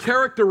that will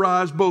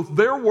characterize both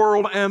their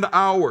world and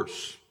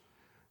ours.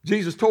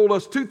 Jesus told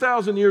us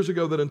 2,000 years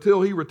ago that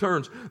until He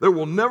returns, there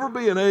will never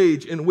be an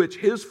age in which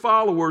His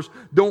followers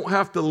don't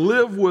have to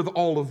live with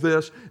all of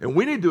this. And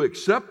we need to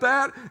accept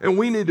that, and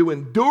we need to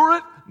endure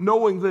it,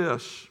 knowing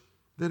this,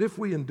 that if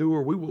we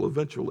endure, we will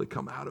eventually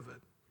come out of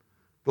it.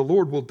 The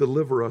Lord will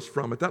deliver us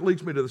from it. That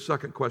leads me to the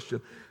second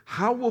question.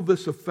 How will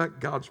this affect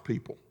God's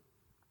people?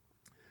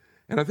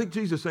 And I think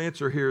Jesus'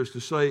 answer here is to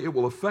say it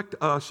will affect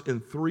us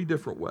in 3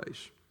 different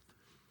ways.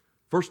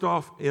 First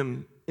off,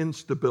 in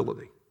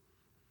instability.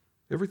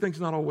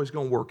 Everything's not always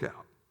going to work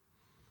out.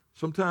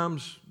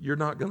 Sometimes you're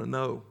not going to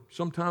know.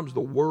 Sometimes the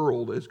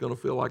world is going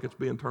to feel like it's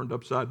being turned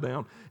upside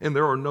down, and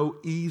there are no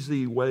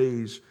easy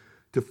ways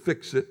to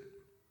fix it.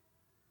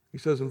 He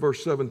says in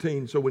verse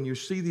 17, so when you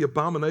see the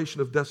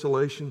abomination of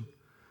desolation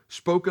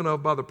spoken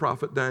of by the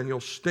prophet Daniel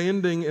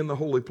standing in the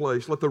holy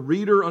place, let the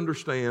reader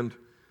understand.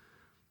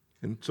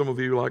 And some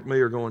of you like me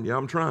are going, yeah,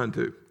 I'm trying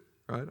to,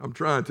 right? I'm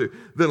trying to.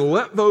 Then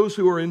let those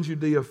who are in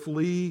Judea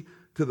flee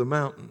to the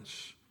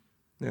mountains.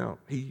 Now,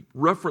 he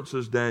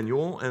references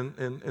Daniel,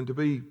 and to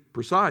be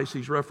precise,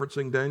 he's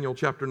referencing Daniel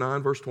chapter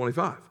 9, verse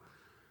 25.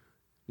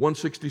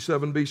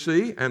 167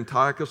 BC,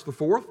 Antiochus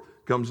IV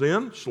comes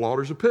in,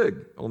 slaughters a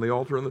pig on the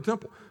altar in the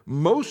temple.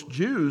 Most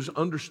Jews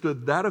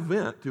understood that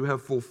event to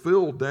have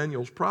fulfilled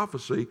Daniel's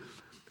prophecy,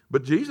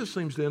 but Jesus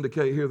seems to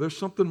indicate here there's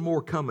something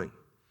more coming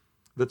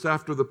that's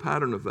after the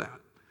pattern of that.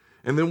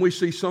 And then we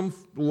see some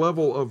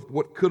level of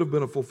what could have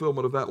been a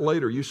fulfillment of that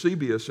later.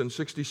 Eusebius in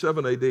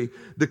 67 AD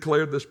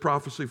declared this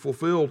prophecy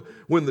fulfilled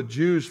when the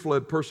Jews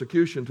fled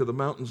persecution to the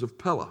mountains of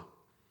Pella.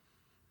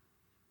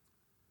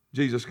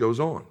 Jesus goes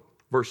on.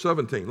 Verse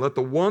 17, let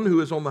the one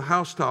who is on the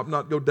housetop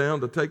not go down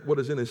to take what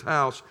is in his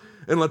house,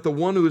 and let the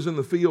one who is in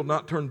the field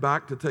not turn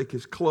back to take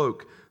his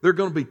cloak. There are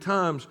going to be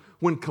times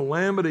when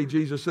calamity,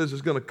 Jesus says,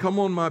 is going to come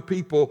on my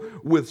people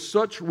with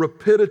such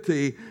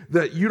rapidity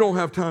that you don't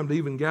have time to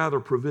even gather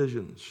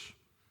provisions.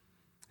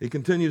 He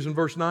continues in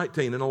verse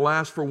 19, and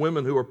alas for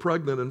women who are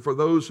pregnant and for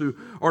those who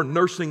are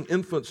nursing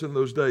infants in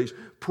those days,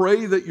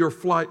 pray that your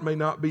flight may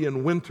not be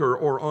in winter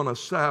or on a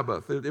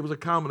Sabbath. It was a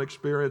common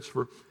experience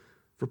for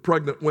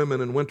pregnant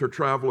women and winter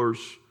travelers.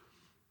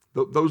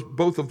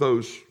 Both of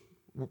those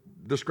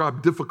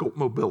describe difficult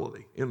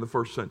mobility in the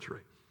first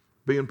century,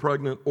 being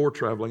pregnant or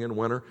traveling in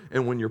winter.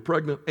 And when you're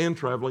pregnant and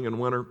traveling in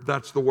winter,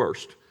 that's the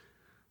worst.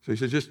 So he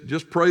says,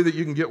 just pray that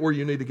you can get where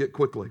you need to get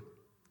quickly.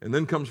 And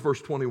then comes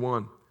verse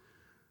 21.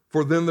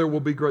 For then there will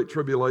be great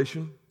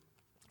tribulation,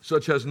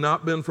 such has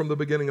not been from the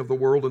beginning of the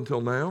world until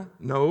now,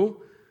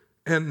 no,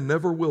 and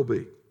never will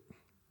be.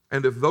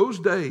 And if those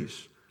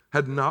days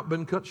had not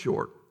been cut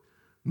short,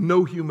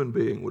 no human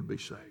being would be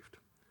saved.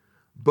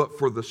 But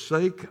for the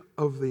sake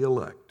of the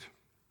elect,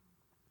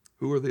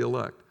 who are the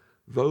elect?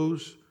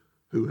 Those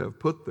who have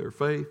put their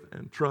faith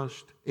and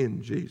trust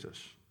in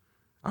Jesus.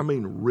 I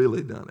mean,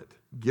 really done it.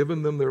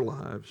 Given them their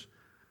lives,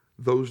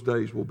 those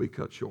days will be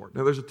cut short.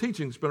 Now, there's a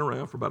teaching that's been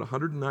around for about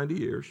 190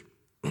 years.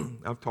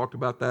 I've talked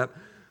about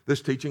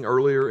this teaching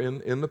earlier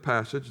in the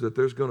passage, that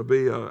there's going to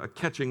be a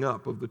catching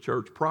up of the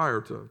church prior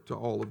to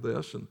all of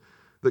this, and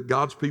that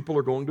God's people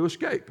are going to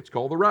escape. It's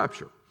called the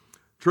rapture.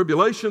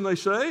 Tribulation, they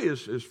say,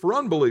 is for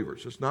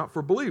unbelievers. It's not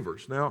for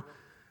believers. Now,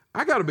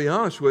 I got to be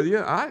honest with you,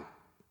 I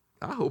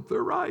hope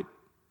they're right.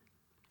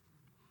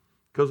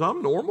 Because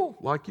I'm normal,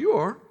 like you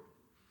are.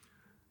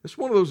 It's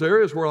one of those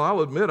areas where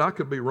I'll admit I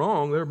could be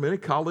wrong. There are many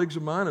colleagues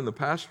of mine in the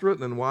pastorate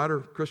and in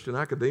wider Christian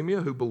academia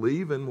who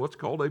believe in what's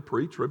called a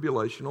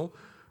pre-tribulational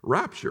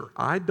rapture.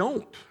 I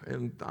don't,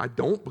 and I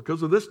don't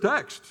because of this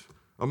text,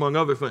 among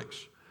other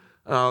things.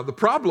 The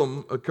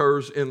problem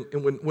occurs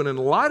when in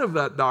light of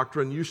that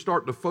doctrine, you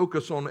start to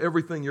focus on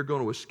everything you're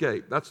going to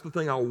escape. That's the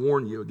thing I'll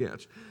warn you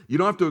against. You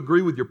don't have to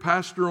agree with your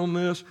pastor on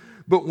this,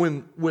 but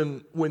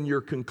when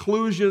your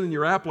conclusion and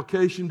your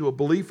application to a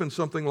belief in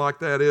something like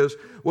that is,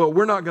 well,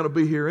 we're not going to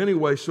be here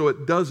anyway, so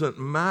it doesn't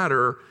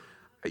matter,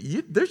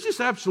 there's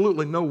just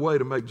absolutely no way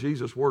to make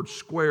Jesus' word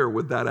square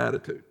with that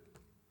attitude.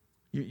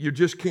 You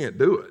just can't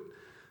do it.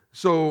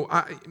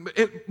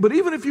 But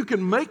even if you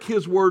can make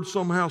his word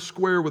somehow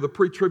square with a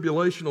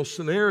pre-tribulational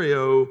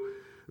scenario,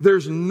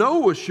 there's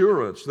no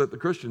assurance that the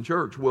Christian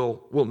church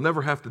will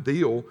never have to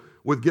deal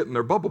with getting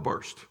their bubble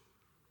burst.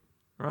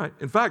 Right?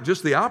 In fact,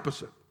 just the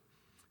opposite.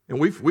 And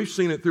we've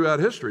seen it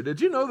throughout history.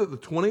 Did you know that the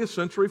 20th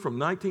century, from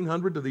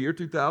 1900 to the year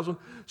 2000,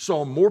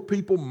 saw more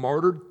people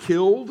martyred,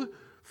 killed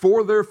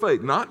for their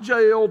faith? Not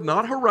jailed,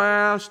 not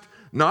harassed,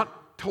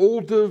 not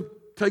told to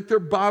take their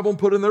Bible and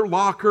put it in their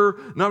locker,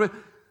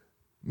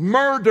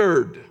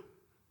 murdered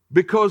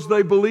because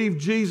they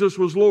believed Jesus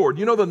was Lord.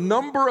 You know, the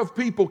number of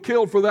people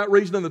killed for that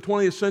reason in the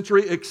 20th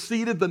century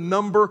exceeded the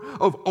number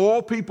of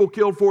all people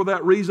killed for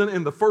that reason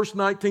in the first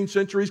 19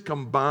 centuries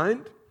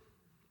combined.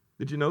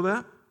 Did you know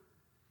that?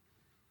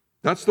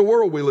 That's the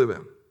world we live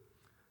in.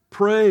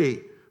 Pray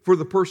for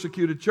the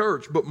persecuted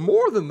church. But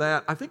more than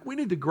that, I think we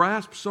need to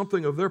grasp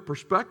something of their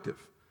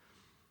perspective.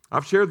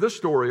 I've shared this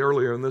story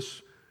earlier in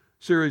this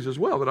series as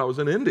well, that I was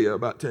in India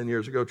about 10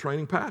 years ago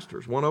training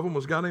pastors. One of them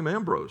was a guy named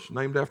Ambrose,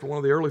 named after one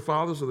of the early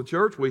fathers of the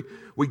church.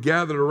 We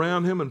gathered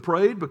around him and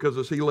prayed because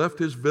as he left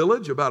his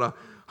village about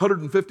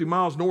 150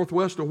 miles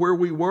northwest of where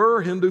we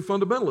were, Hindu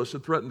fundamentalists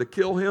had threatened to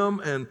kill him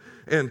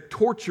and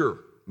torture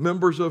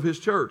members of his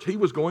church. He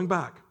was going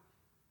back.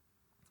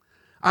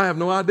 I have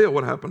no idea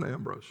what happened to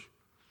Ambrose.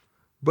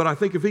 But I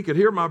think if he could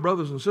hear my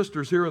brothers and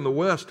sisters here in the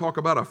West talk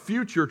about a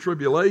future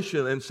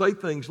tribulation and say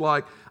things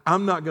like,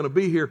 I'm not going to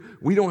be here,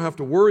 we don't have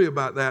to worry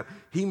about that,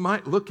 he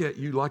might look at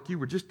you like you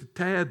were just a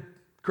tad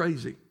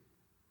crazy.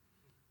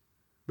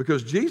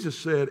 Because Jesus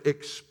said,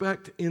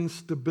 expect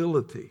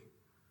instability.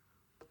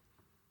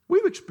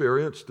 We've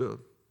experienced a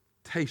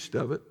taste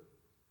of it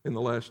in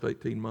the last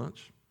 18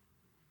 months.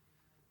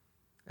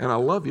 And I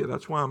love you.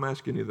 That's why I'm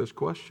asking you this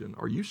question.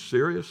 Are you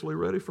seriously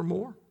ready for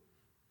more?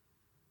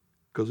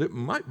 Because it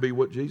might be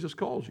what Jesus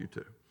calls you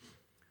to.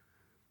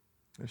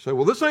 They say,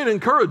 well, this ain't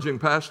encouraging,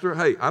 Pastor.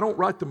 Hey, I don't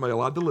write the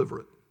mail, I deliver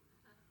it.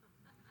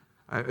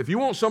 If you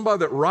want somebody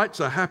that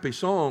writes a happy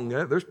song,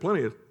 there's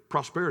plenty of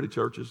prosperity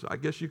churches. I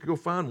guess you could go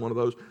find one of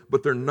those,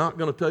 but they're not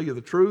going to tell you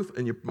the truth,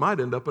 and you might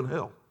end up in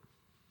hell.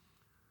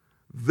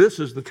 This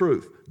is the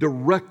truth,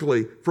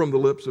 directly from the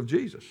lips of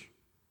Jesus.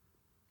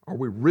 Are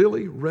we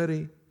really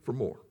ready for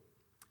more?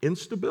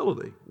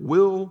 Instability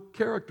will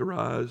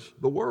characterize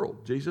the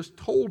world. Jesus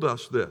told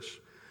us this.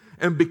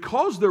 And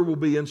because there will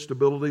be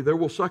instability, there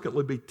will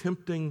secondly be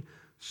tempting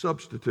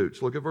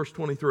substitutes. Look at verse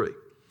 23.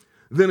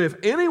 Then if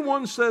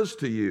anyone says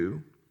to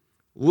you,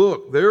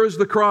 look, there is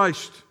the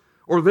Christ,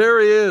 or there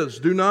he is,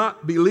 do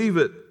not believe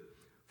it.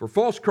 For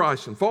false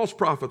Christs and false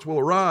prophets will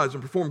arise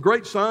and perform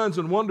great signs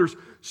and wonders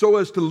so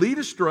as to lead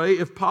astray,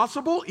 if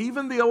possible,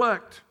 even the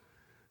elect.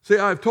 See,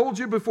 I have told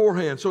you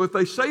beforehand. So if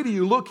they say to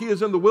you, look, he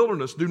is in the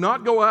wilderness, do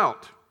not go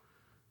out.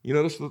 You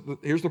notice,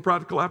 here's the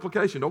practical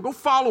application. Don't go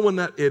following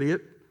that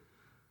idiot.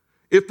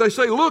 If they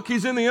say, look,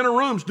 he's in the inner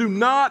rooms, do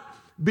not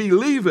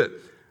believe it.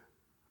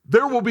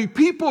 There will be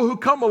people who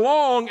come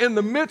along in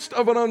the midst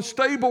of an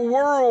unstable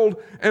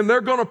world, and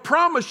they're going to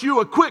promise you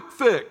a quick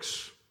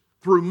fix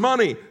through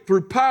money,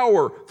 through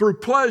power, through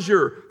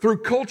pleasure, through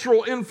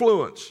cultural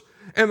influence.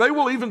 And they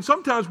will even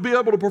sometimes be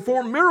able to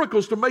perform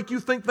miracles to make you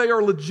think they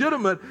are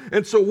legitimate.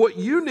 And so what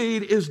you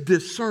need is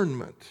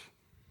discernment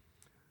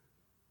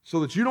so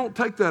that you don't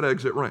take that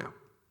exit ramp.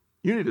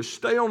 You need to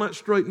stay on that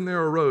straight and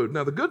narrow road.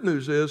 Now, the good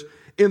news is,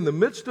 in the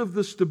midst of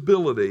the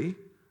stability,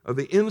 of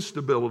the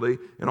instability,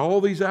 and all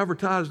these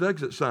advertised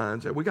exit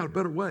signs, we got a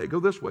better way. Go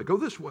this way. Go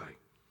this way.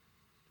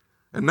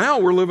 And now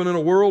we're living in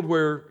a world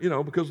where,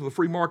 because of the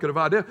free market of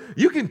ideas,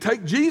 you can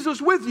take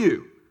Jesus with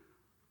you.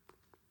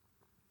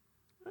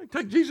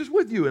 Take Jesus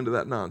with you into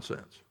that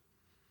nonsense.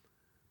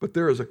 But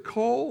there is a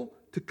call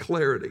to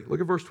clarity.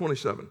 Look at verse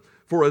 27.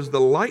 For as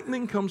the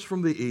lightning comes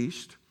from the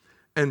east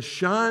and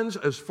shines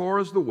as far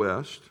as the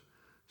west,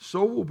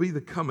 so will be the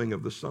coming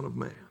of the Son of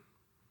Man.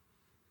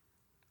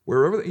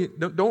 Wherever,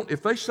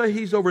 if they say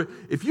he's over,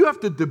 if you have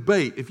to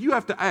debate, if you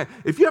have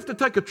to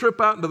take a trip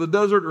out into the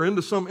desert or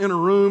into some inner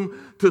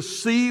room to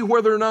see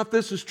whether or not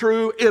this is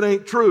true, it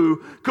ain't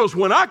true, because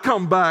when I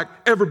come back,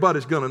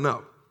 everybody's going to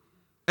know,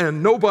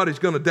 and nobody's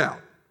going to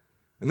doubt.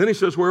 And then he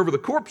says, wherever the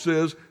corpse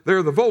is,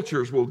 there the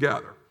vultures will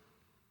gather.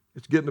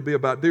 It's getting to be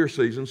about deer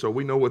season, so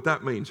we know what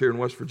that means here in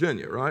West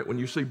Virginia, right? When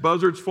you see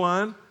buzzards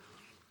flying,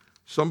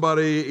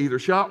 somebody either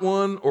shot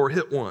one or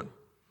hit one.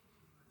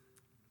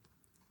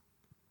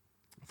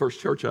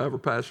 First church I ever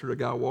pastored, a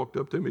guy walked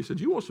up to me. He said,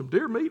 you want some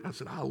deer meat? I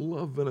said, I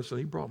love venison.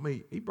 He brought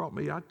me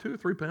 2 or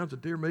 3 pounds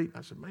of deer meat.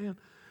 I said, man,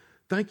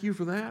 thank you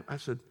for that. I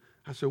said,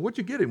 what'd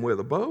you get him with,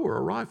 a bow or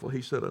a rifle?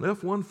 He said, an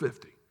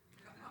F-150.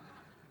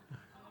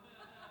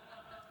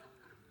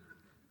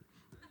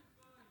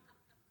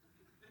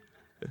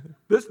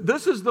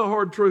 This is the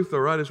hard truth, though,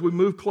 right? As we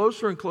move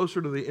closer and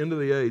closer to the end of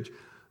the age,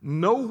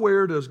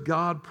 nowhere does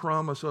God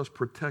promise us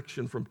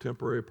protection from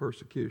temporary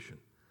persecution.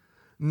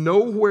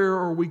 Nowhere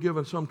are we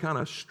given some kind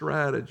of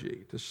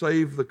strategy to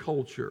save the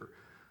culture.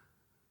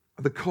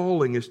 The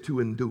calling is to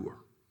endure.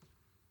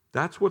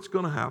 That's what's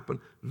going to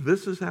happen.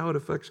 This is how it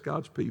affects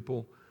God's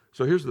people.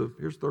 So here's the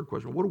third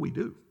question. What do we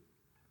do?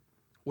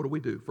 What do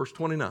we do? Verse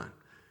 29.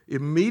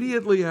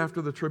 Immediately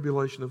after the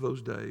tribulation of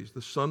those days,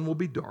 the sun will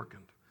be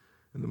darkened,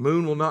 and the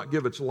moon will not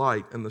give its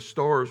light, and the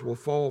stars will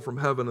fall from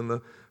heaven, and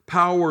the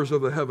powers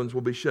of the heavens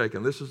will be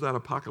shaken. This is that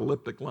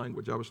apocalyptic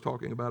language I was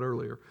talking about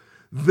earlier.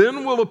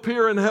 Then will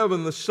appear in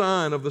heaven the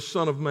sign of the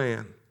Son of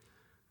Man.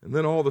 And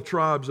then all the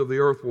tribes of the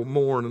earth will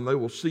mourn, and they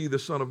will see the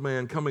Son of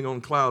Man coming on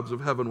clouds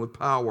of heaven with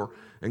power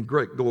and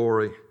great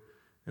glory.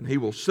 And he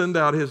will send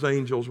out his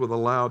angels with a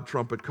loud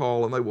trumpet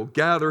call, and they will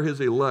gather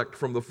his elect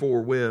from the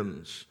 4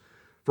 winds,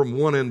 from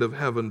one end of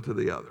heaven to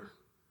the other.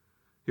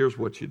 Here's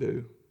what you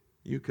do.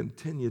 You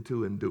continue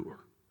to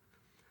endure.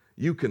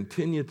 You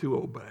continue to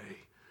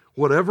obey.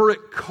 Whatever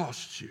it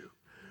costs you,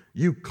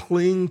 you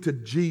cling to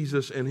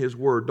Jesus and his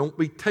word. Don't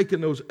be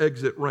taking those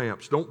exit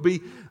ramps. Don't be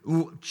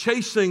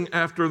chasing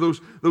after those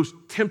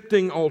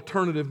tempting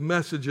alternative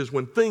messages.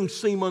 When things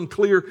seem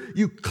unclear,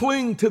 you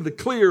cling to the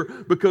clear,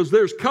 because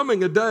there's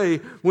coming a day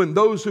when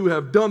those who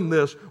have done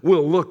this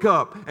will look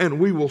up, and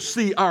we will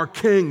see our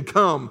King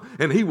come,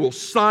 and he will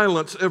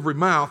silence every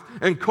mouth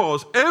and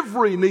cause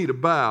every knee to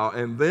bow,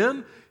 and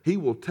then he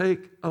will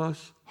take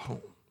us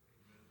home.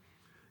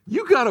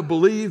 You got to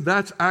believe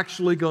that's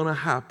actually going to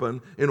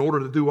happen in order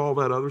to do all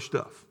that other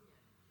stuff.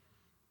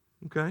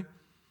 Okay?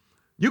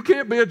 You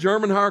can't be a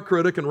German higher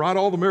critic and write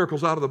all the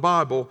miracles out of the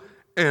Bible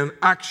and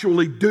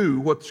actually do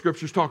what the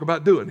scriptures talk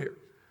about doing here.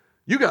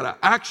 You got to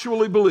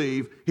actually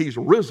believe he's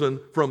risen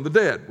from the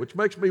dead, which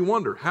makes me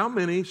wonder how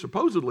many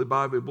supposedly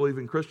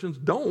Bible-believing Christians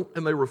don't,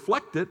 and they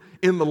reflect it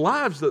in the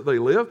lives that they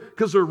live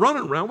because they're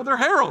running around with their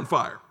hair on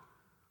fire.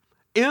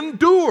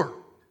 Endure.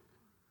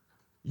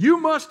 You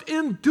must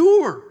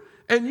endure.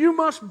 And you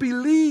must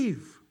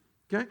believe.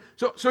 Okay?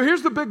 So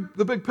here's the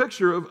big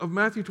picture of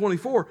Matthew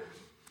 24.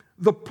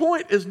 The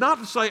point is not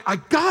to say, I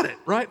got it,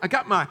 right? I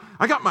got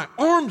my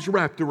arms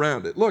wrapped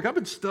around it. Look, I've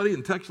been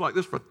studying texts like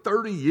this for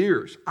 30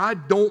 years. I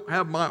don't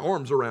have my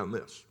arms around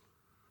this.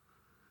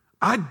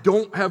 I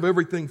don't have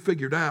everything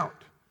figured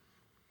out.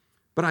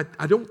 But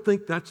I don't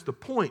think that's the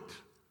point.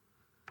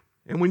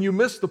 And when you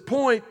miss the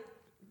point,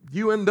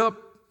 you end up,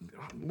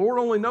 Lord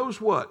only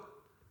knows what.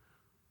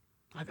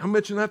 I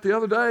mentioned that the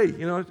other day.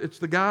 It's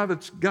the guy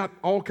that's got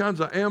all kinds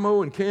of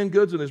ammo and canned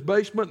goods in his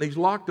basement, and he's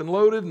locked and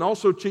loaded and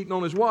also cheating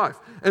on his wife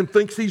and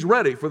thinks he's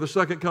ready for the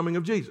second coming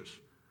of Jesus.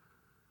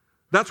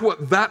 That's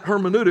what that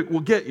hermeneutic will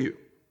get you,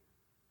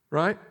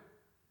 right?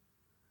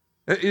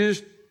 It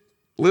is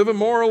living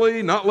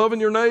morally, not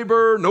loving your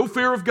neighbor, no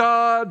fear of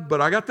God,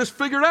 but I got this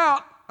figured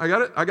out. I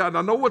got it.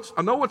 I know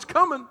what's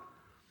coming.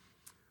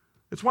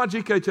 It's why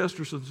G.K.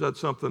 Chesterton said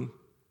something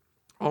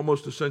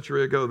almost a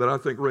century ago that I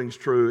think rings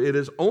true. It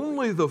is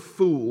only the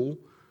fool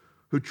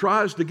who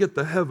tries to get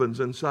the heavens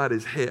inside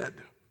his head.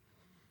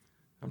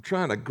 I'm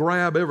trying to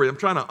grab everything. I'm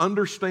trying to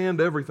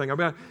understand everything. I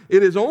mean,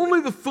 it is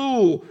only the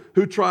fool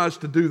who tries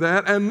to do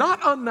that, and not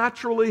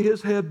unnaturally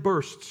his head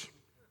bursts.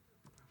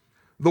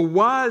 The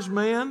wise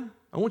man,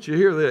 I want you to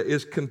hear that,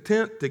 is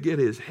content to get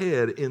his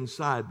head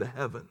inside the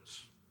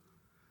heavens.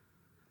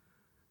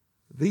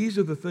 These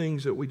are the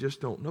things that we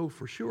just don't know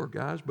for sure,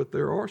 guys, but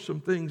there are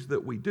some things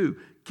that we do.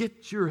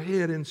 Get your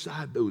head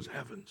inside those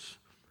heavens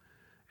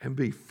and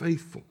be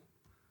faithful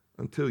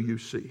until you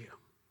see him.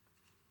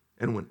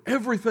 And when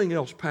everything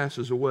else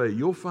passes away,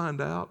 you'll find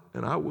out,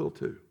 and I will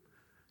too,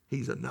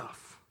 he's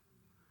enough.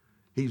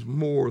 He's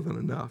more than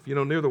enough. You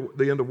know, near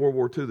the end of World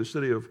War II, the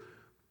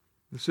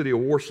city of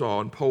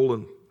Warsaw in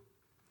Poland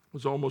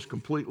was almost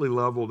completely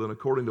leveled, and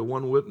according to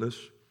one witness,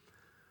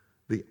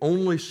 the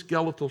only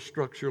skeletal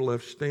structure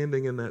left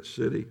standing in that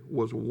city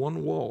was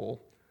one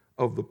wall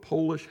of the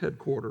Polish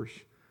headquarters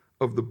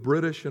of the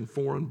British and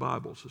Foreign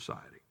Bible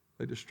Society.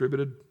 They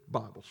distributed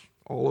Bibles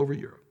all over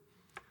Europe.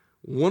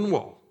 One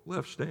wall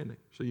left standing.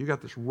 So you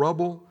got this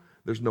rubble.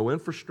 There's no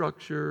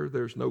infrastructure.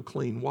 There's no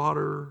clean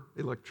water,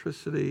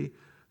 electricity.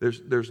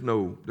 There's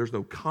no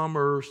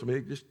commerce. I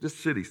mean, this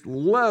city's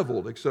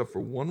leveled except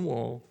for one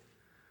wall.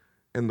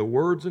 And the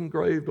words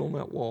engraved on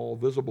that wall,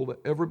 visible to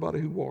everybody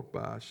who walked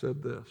by,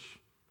 said this: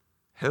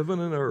 heaven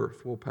and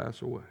earth will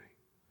pass away,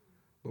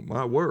 but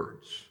my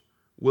words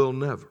will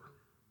never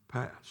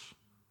pass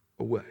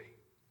away.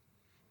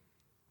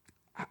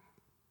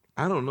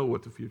 I don't know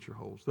what the future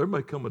holds. There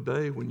may come a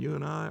day when you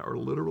and I are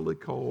literally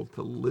called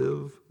to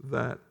live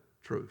that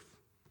truth.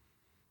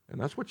 And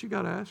that's what you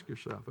got to ask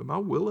yourself. Am I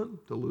willing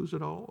to lose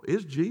it all?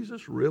 Is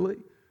Jesus really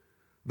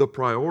the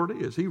priority?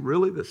 Is he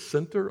really the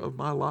center of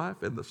my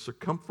life and the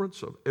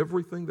circumference of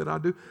everything that I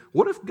do?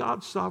 What if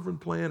God's sovereign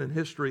plan in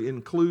history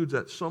includes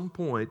at some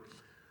point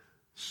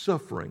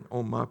suffering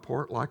on my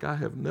part like I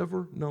have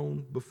never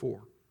known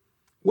before?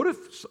 What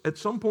if at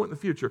some point in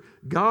the future,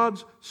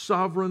 God's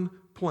sovereign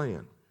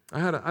plan? I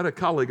had a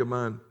colleague of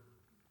mine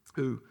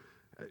who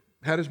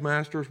had his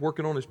master's,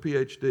 working on his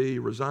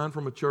PhD, resigned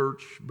from a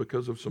church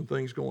because of some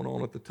things going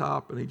on at the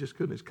top, and he just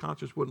couldn't, his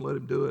conscience wouldn't let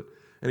him do it.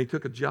 And he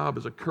took a job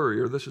as a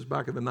courier. This is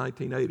back in the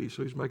 1980s,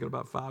 so he's making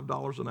about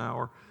 $5 an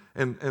hour.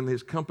 And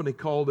his company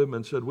called him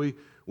and said, we've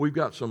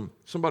got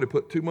somebody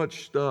put too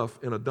much stuff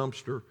in a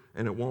dumpster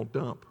and it won't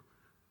dump.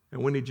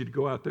 And we need you to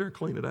go out there and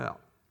clean it out.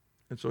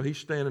 And so he's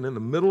standing in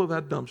the middle of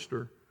that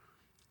dumpster,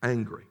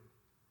 angry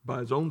by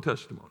his own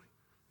testimony.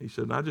 He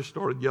said, and I just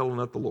started yelling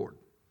at the Lord.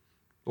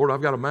 Lord,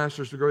 I've got a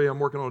master's degree, I'm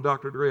working on a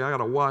doctorate degree, I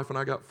got a wife and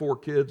I got 4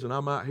 kids, and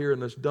I'm out here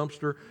in this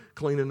dumpster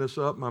cleaning this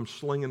up, and I'm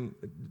slinging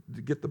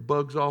to get the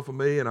bugs off of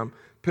me, and I'm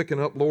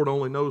picking up Lord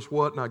only knows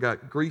what, and I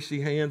got greasy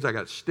hands, I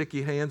got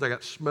sticky hands, I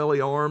got smelly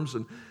arms,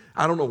 and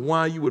I don't know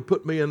why you would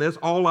put me in this.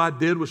 All I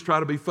did was try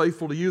to be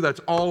faithful to you. That's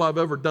all I've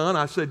ever done.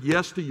 I said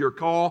yes to your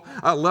call.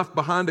 I left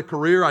behind a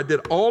career. I did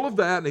all of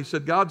that, and he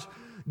said,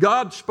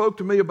 God spoke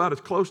to me about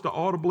as close to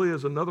audibly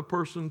as another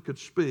person could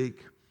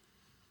speak.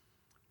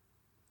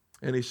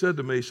 And he said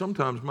to me,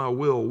 sometimes my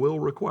will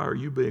require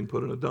you being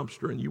put in a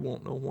dumpster and you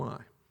won't know why.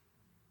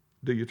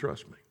 Do you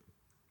trust me?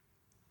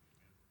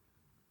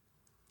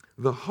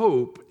 The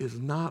hope is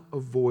not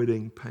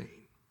avoiding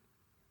pain.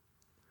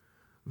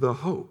 The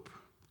hope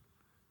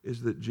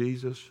is that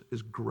Jesus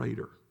is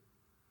greater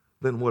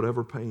than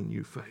whatever pain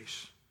you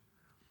face.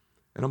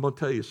 And I'm going to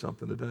tell you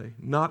something today.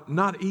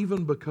 Not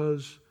even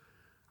because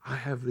I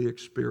have the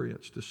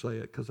experience to say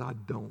it, because I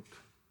don't,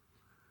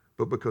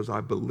 but because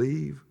I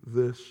believe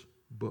this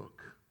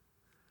book.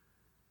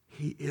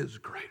 He is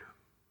greater.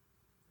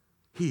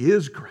 He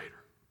is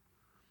greater.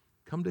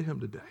 Come to him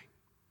today.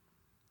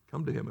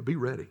 Come to him and be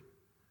ready.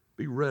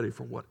 Be ready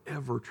for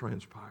whatever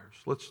transpires.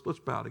 Let's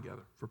bow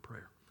together for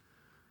prayer.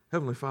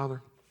 Heavenly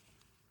Father,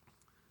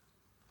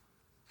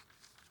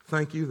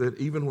 thank you that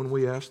even when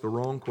we ask the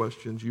wrong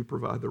questions, you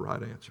provide the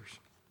right answers.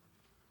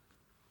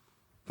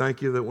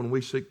 Thank you that when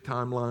we seek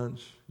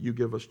timelines, you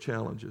give us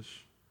challenges.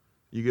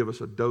 You give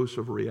us a dose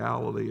of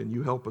reality, and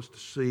you help us to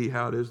see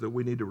how it is that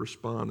we need to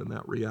respond in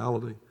that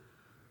reality.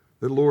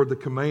 That, Lord, the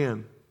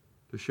command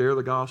to share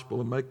the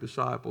gospel and make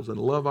disciples and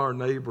love our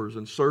neighbors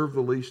and serve the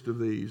least of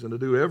these and to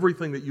do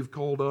everything that you've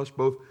called us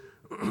both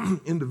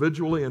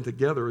individually and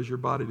together as your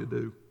body to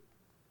do.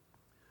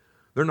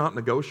 They're not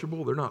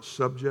negotiable. They're not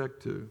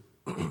subject to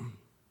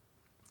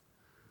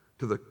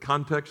the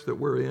context that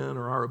we're in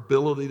or our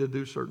ability to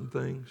do certain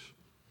things.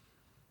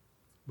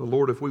 But,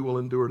 Lord, if we will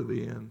endure to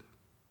the end,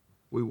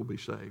 we will be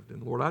saved.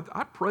 And Lord,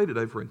 I pray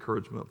today for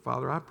encouragement.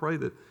 Father, I pray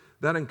that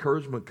that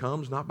encouragement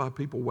comes not by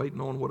people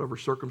waiting on whatever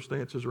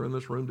circumstances are in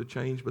this room to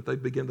change, but they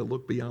begin to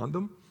look beyond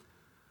them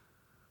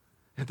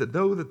and to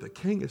know that the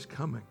King is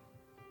coming.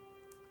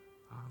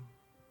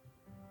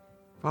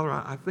 Father,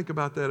 I think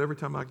about that every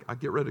time I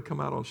get ready to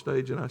come out on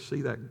stage and I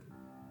see that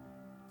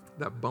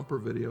bumper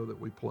video that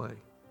we play.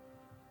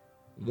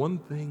 One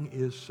thing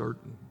is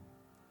certain.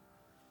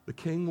 The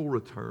King will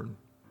return.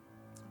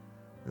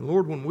 And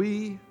Lord, when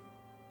we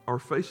are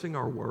facing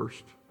our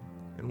worst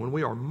and when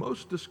we are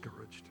most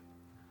discouraged,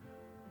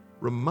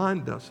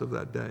 remind us of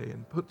that day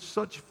and put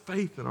such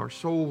faith in our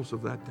souls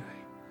of that day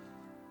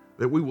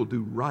that we will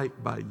do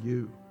right by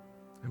you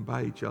and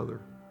by each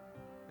other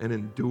and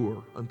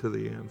endure unto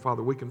the end.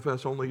 Father, we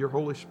confess only your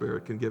Holy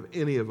Spirit can give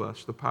any of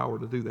us the power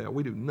to do that.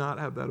 We do not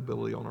have that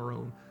ability on our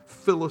own.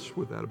 Fill us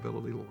with that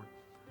ability, Lord.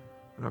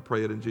 And I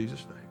pray it in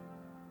Jesus'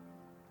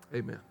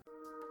 name. Amen.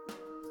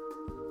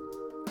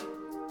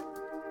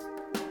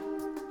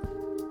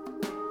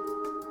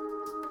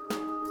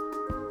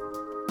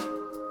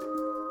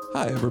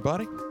 Hi,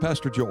 everybody.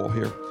 Pastor Joel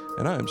here,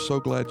 and I am so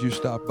glad you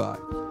stopped by.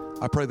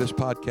 I pray this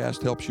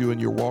podcast helps you in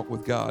your walk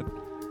with God.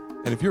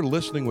 And if you're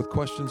listening with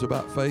questions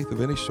about faith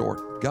of any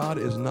sort, God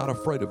is not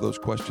afraid of those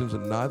questions,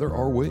 and neither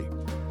are we.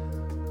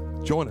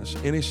 Join us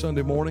any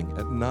Sunday morning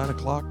at 9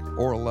 o'clock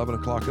or 11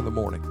 o'clock in the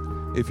morning.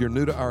 If you're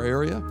new to our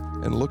area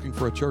and looking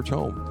for a church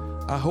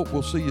home, I hope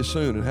we'll see you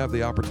soon and have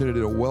the opportunity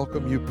to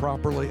welcome you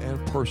properly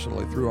and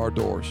personally through our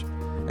doors.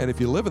 And if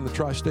you live in the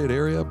tri-state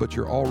area, but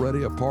you're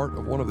already a part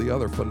of one of the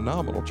other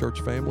phenomenal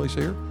church families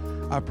here,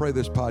 I pray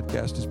this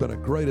podcast has been a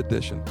great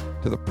addition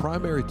to the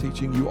primary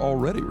teaching you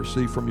already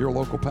receive from your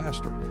local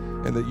pastor,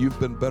 and that you've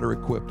been better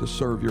equipped to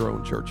serve your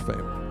own church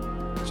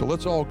family. So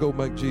let's all go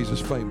make Jesus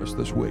famous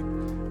this week.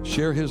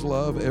 Share his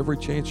love every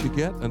chance you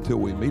get until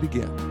we meet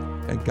again,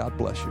 and God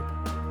bless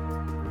you.